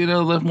ones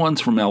the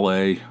ones from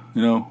L.A.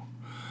 I'm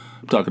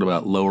talking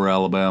about Lower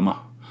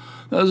Alabama.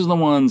 Those are the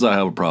ones I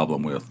have a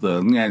problem with.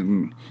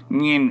 It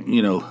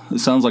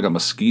sounds like a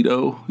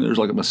mosquito. There's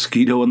like a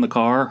mosquito in the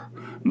car.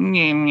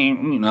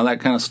 That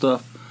kind of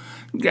stuff.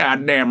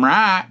 Goddamn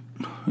right.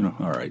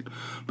 All right.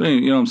 But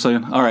you know what I'm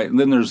saying? All right. And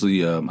then there's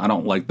the, I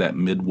don't like that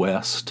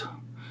Midwest.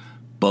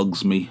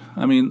 Bugs me.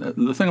 I mean,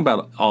 the thing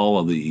about all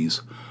of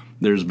these,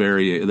 there's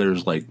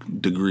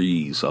like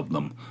degrees of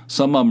them.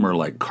 Some of them are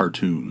like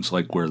cartoons,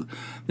 like where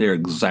they're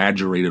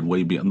exaggerated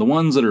way beyond. The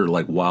ones that are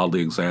like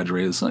wildly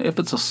exaggerated, if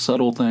it's a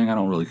subtle thing, I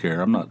don't really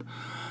care. I'm not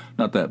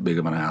that big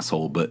of an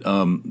asshole, but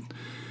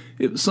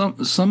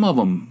some of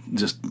them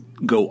just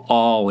go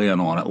all in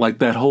on it, like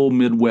that whole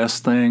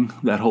Midwest thing,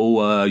 that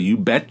whole you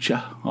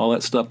betcha, all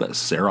that stuff, that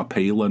Sarah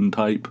Palin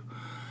type.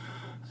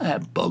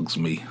 That bugs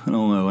me. I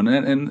don't know.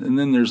 And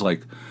then there's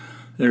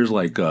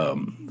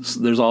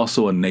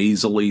also a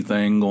nasally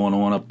thing going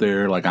on up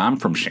there. Like, I'm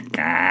from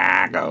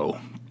Chicago.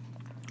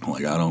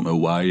 Like, I don't know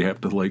why you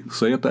have to like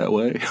say it that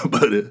way,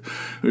 but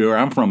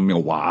I'm from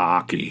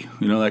Milwaukee.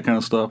 That kind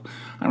of stuff.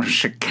 I'm from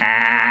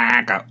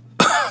Chicago.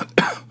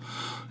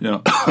 You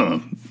know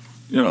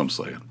what I'm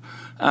saying.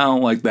 I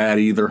don't like that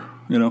either.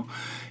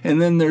 And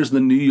then there's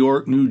the New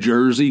York, New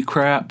Jersey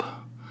crap.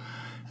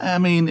 I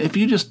mean, if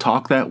you just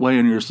talk that way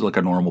and you're just like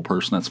a normal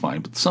person, that's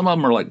fine. But some of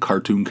them are like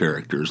cartoon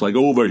characters, like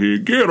over here,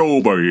 get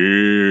over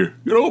here,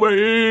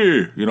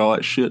 that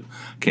shit.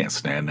 Can't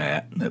stand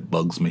that. That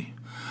bugs me.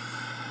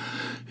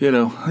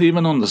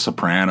 Even on The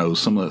Sopranos,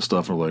 some of that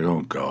stuff are like,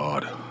 oh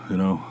God, I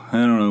don't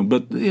know.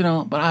 But,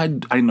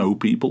 but I know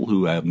people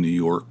who have New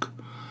York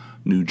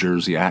New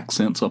Jersey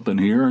accents up in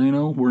here.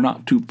 We're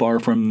not too far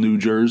from New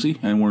Jersey,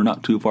 and we're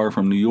not too far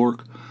from New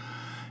York,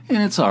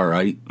 and it's all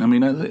right. I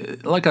mean,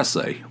 like I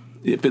say,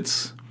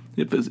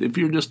 if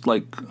you're just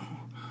like,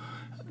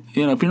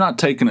 if you're not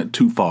taking it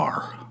too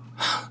far,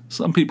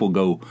 some people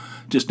go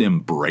just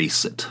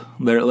embrace it.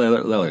 They're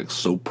like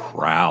so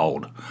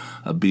proud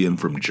of being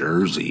from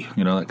Jersey,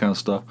 that kind of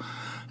stuff.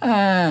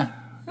 It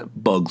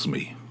bugs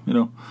me,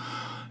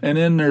 And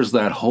then there's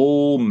that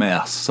whole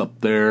mess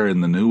up there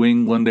in the New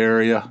England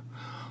area,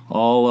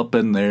 all up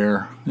in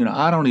there.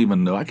 I don't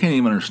even know. I can't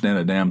even understand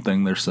a damn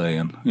thing they're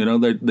saying.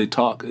 They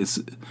talk. It's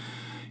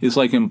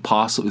like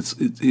impossible.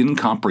 It's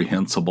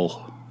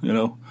incomprehensible.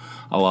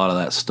 A lot of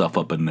that stuff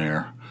up in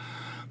there.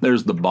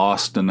 There's the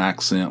Boston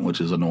accent, which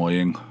is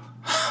annoying.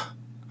 I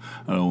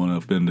don't want to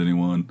offend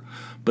anyone.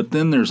 But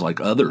then there's like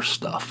other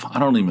stuff. I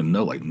don't even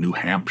know, like New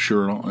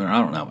Hampshire. I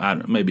don't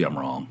know. Maybe I'm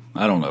wrong.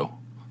 I don't know.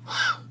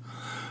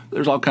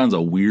 There's all kinds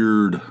of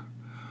weird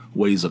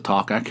ways of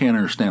talk. I can't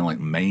understand like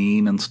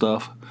Maine and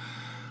stuff.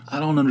 I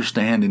don't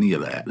understand any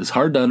of that. It's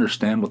hard to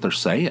understand what they're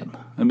saying.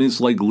 I mean,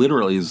 it's like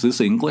literally, is this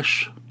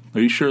English?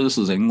 Are you sure this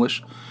is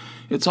English?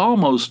 It's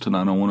almost, and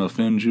I don't want to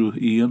offend you,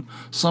 Ian,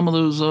 some of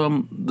those,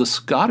 the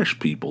Scottish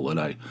people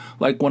that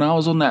like when I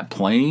was on that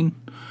plane,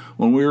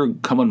 when we were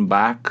coming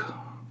back,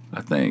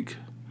 I think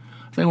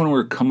when we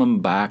were coming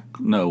back,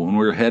 no, when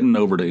we were heading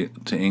over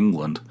to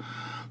England,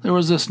 there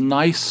was this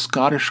nice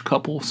Scottish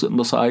couple sitting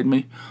beside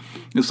me.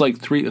 It's like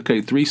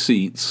three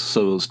seats.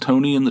 So it was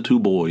Tony and the two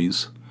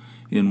boys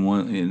in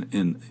one,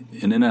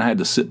 and then I had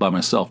to sit by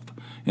myself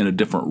in a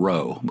different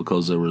row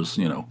because there was,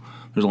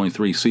 there's only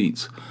 3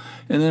 seats.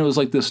 And then it was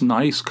like this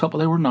nice couple.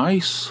 They were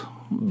nice,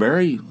 but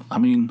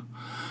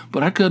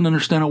I couldn't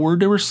understand a word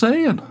they were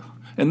saying.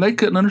 And they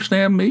couldn't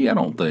understand me, I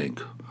don't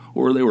think.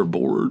 Or they were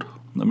bored.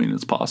 I mean,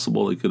 it's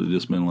possible they could have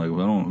just been like, I don't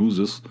know, who's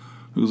this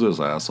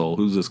asshole?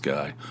 Who's this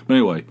guy? But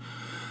anyway,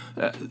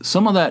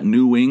 some of that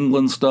New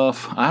England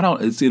stuff,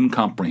 it's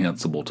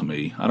incomprehensible to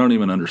me. I don't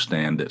even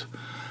understand it.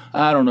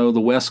 I don't know, the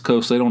West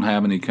Coast, they don't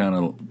have any kind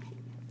of,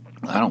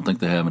 I don't think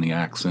they have any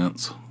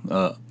accents,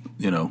 not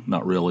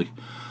really.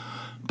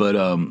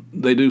 But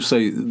they do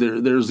say,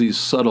 there's these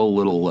subtle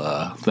little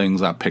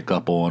things I pick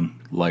up on,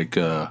 like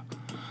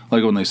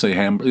when they say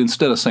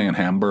instead of saying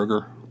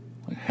hamburger,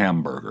 like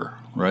hamburger,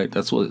 right?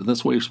 That's what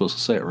you're supposed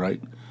to say it,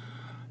 right?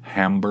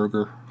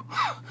 Hamburger.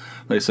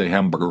 They say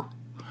hamburger,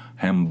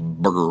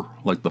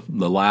 like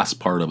the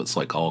last part of it's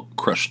like all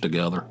crushed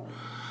together.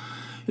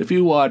 If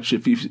you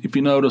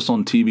notice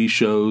on TV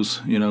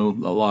shows, a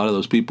lot of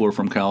those people are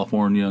from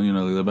California, they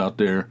live out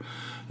there,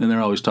 and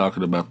they're always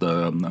talking about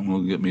I'm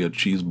going to get me a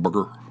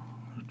cheeseburger.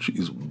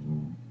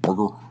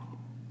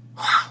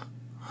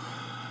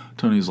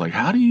 Tony's like,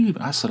 how do you,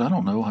 I said, I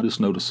don't know, I just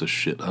noticed this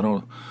shit.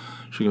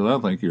 She goes,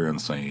 I think you're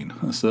insane.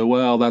 I said,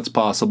 well, that's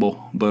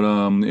possible, but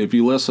if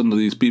you listen to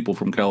these people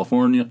from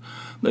California,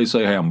 they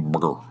say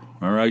hamburger,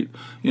 all right?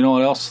 You know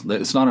what else?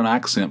 It's not an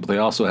accent, but they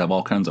also have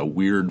all kinds of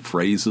weird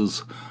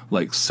phrases,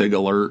 like Sig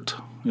Alert,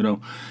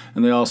 and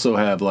they also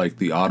have like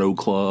the Auto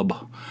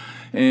Club,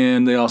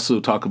 and they also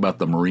talk about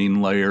the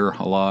Marine layer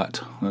a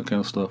lot, that kind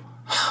of stuff.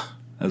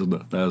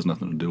 That has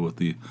nothing to do with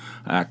the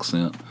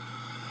accent.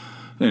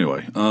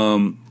 Anyway,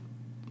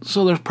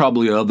 so there's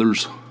probably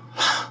others.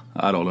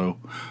 I don't know.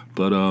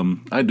 But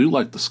I do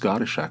like the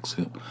Scottish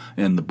accent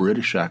and the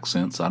British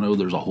accents. I know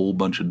there's a whole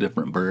bunch of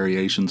different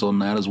variations on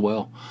that as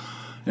well.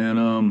 And,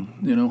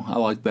 I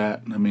like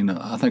that. I mean,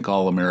 I think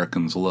all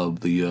Americans love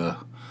the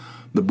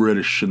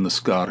British and the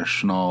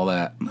Scottish and all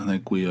that. I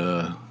think we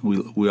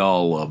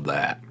all love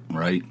that,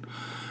 right?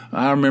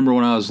 I remember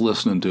when I was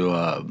listening to,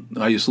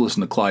 I used to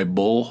listen to Clive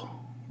Bull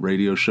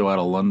radio show out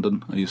of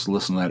London. I used to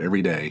listen to that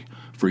every day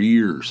for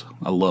years.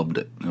 I loved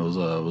it. It was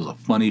a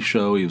funny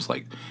show.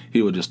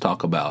 He would just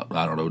talk about,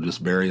 I don't know, just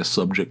various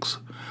subjects.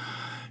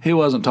 He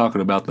wasn't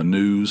talking about the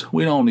news.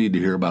 We don't need to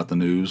hear about the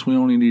news. We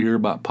don't need to hear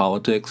about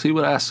politics. He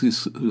would ask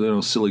these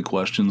silly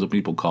questions that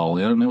people call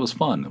in, and it was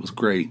fun. It was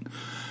great.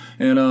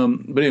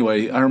 And but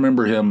anyway, I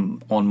remember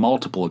him on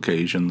multiple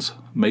occasions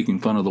making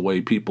fun of the way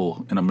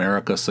people in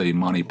America say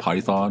Monty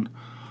Python.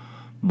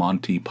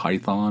 Like,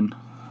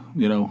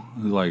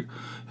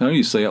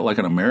 you say it like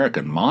an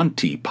American,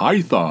 Monty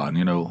Python,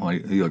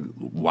 like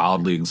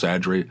wildly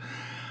exaggerated.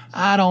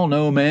 I don't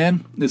know,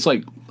 man. It's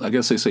like, I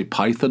guess they say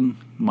Python,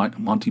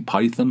 Monty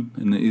Python,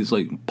 and he's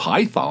like,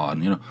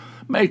 Python,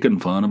 making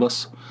fun of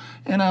us.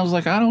 And I was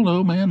like, I don't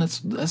know, man.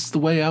 That's the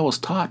way I was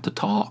taught to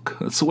talk.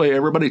 That's the way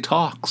everybody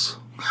talks.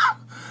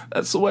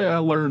 That's the way I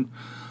learned.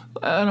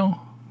 I don't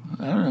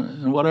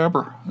know,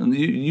 whatever. And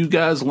you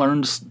guys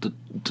learned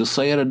to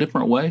say it a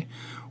different way.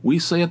 We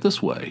say it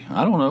this way.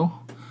 I don't know.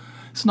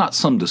 It's not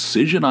some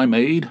decision I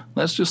made.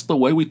 That's just the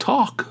way we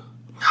talk.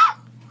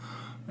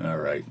 All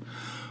right.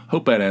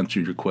 Hope that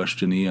answered your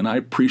question, Ian. I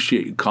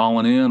appreciate you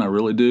calling in. I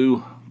really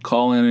do.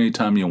 Call in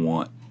anytime you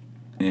want.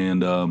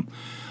 And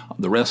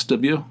the rest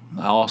of you,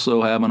 I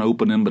also have an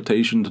open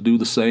invitation to do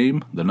the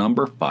same. The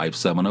number,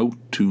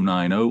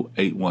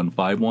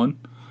 570-290-8151.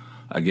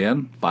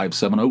 Again,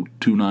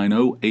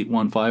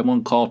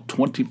 570-290-8151. Call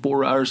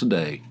 24 hours a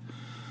day,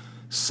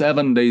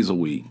 7 days a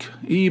week,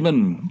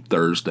 even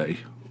Thursday.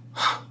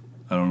 I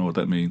don't know what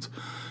that means.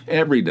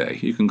 Every day.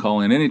 You can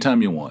call in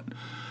anytime you want.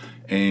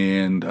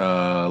 And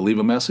leave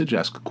a message,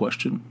 ask a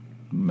question,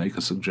 make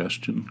a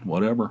suggestion,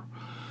 whatever.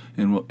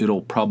 And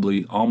it'll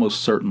probably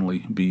almost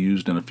certainly be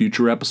used in a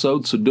future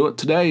episode, so do it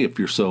today if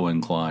you're so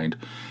inclined.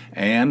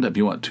 And if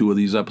you want 2 of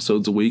these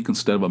episodes a week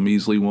instead of a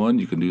measly one,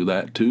 you can do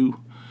that too.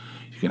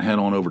 You can head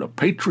on over to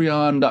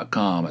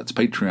patreon.com. That's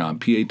Patreon,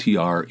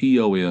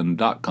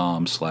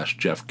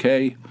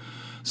 patreon.com/JeffK.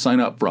 Sign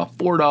up for a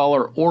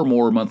 $4 or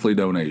more monthly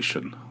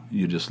donation.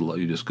 You just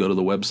go to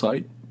the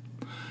website,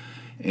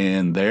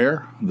 and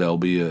there'll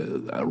be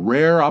a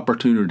rare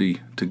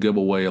opportunity to give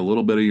away a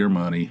little bit of your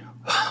money.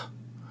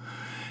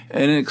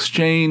 And in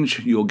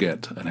exchange, you'll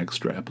get an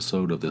extra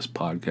episode of this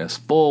podcast,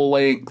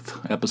 full-length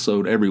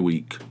episode every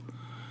week.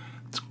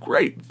 It's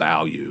great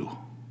value.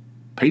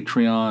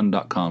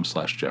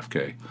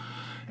 Patreon.com/JeffK.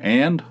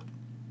 And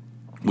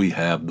we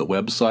have the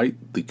website,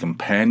 the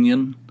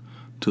companion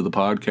to the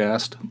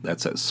podcast.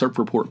 That's at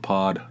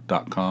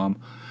surfreportpod.com.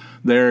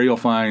 There you'll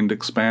find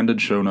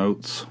expanded show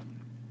notes,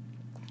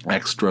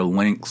 extra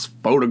links,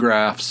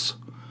 photographs,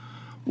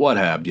 what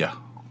have you.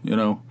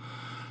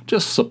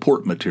 Just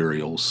support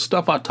materials,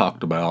 stuff I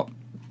talked about,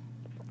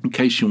 in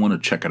case you want to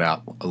check it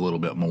out a little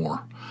bit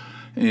more.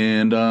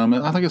 And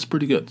I think it's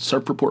pretty good.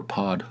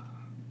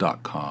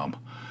 surfreportpod.com.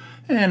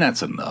 And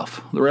that's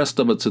enough. The rest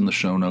of it's in the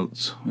show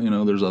notes.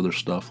 There's other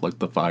stuff like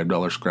the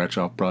 $5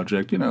 scratch-off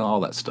project, all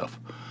that stuff.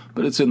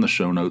 But it's in the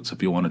show notes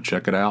if you want to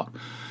check it out.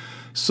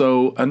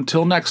 So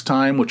until next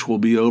time, which will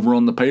be over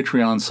on the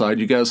Patreon side,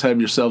 you guys have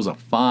yourselves a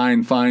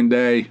fine, fine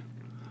day.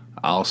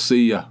 I'll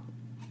see ya.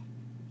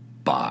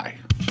 Bye.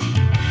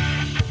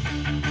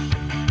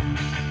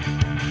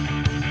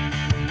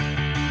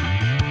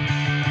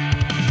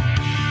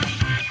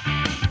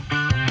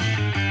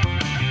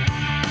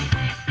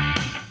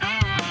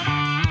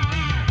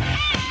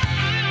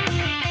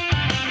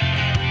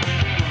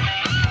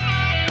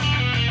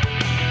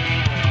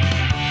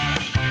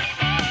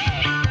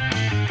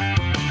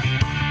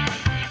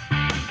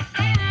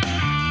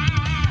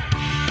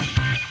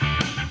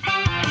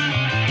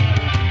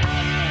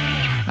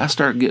 I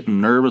start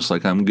getting nervous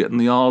like I'm getting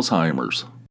the Alzheimer's.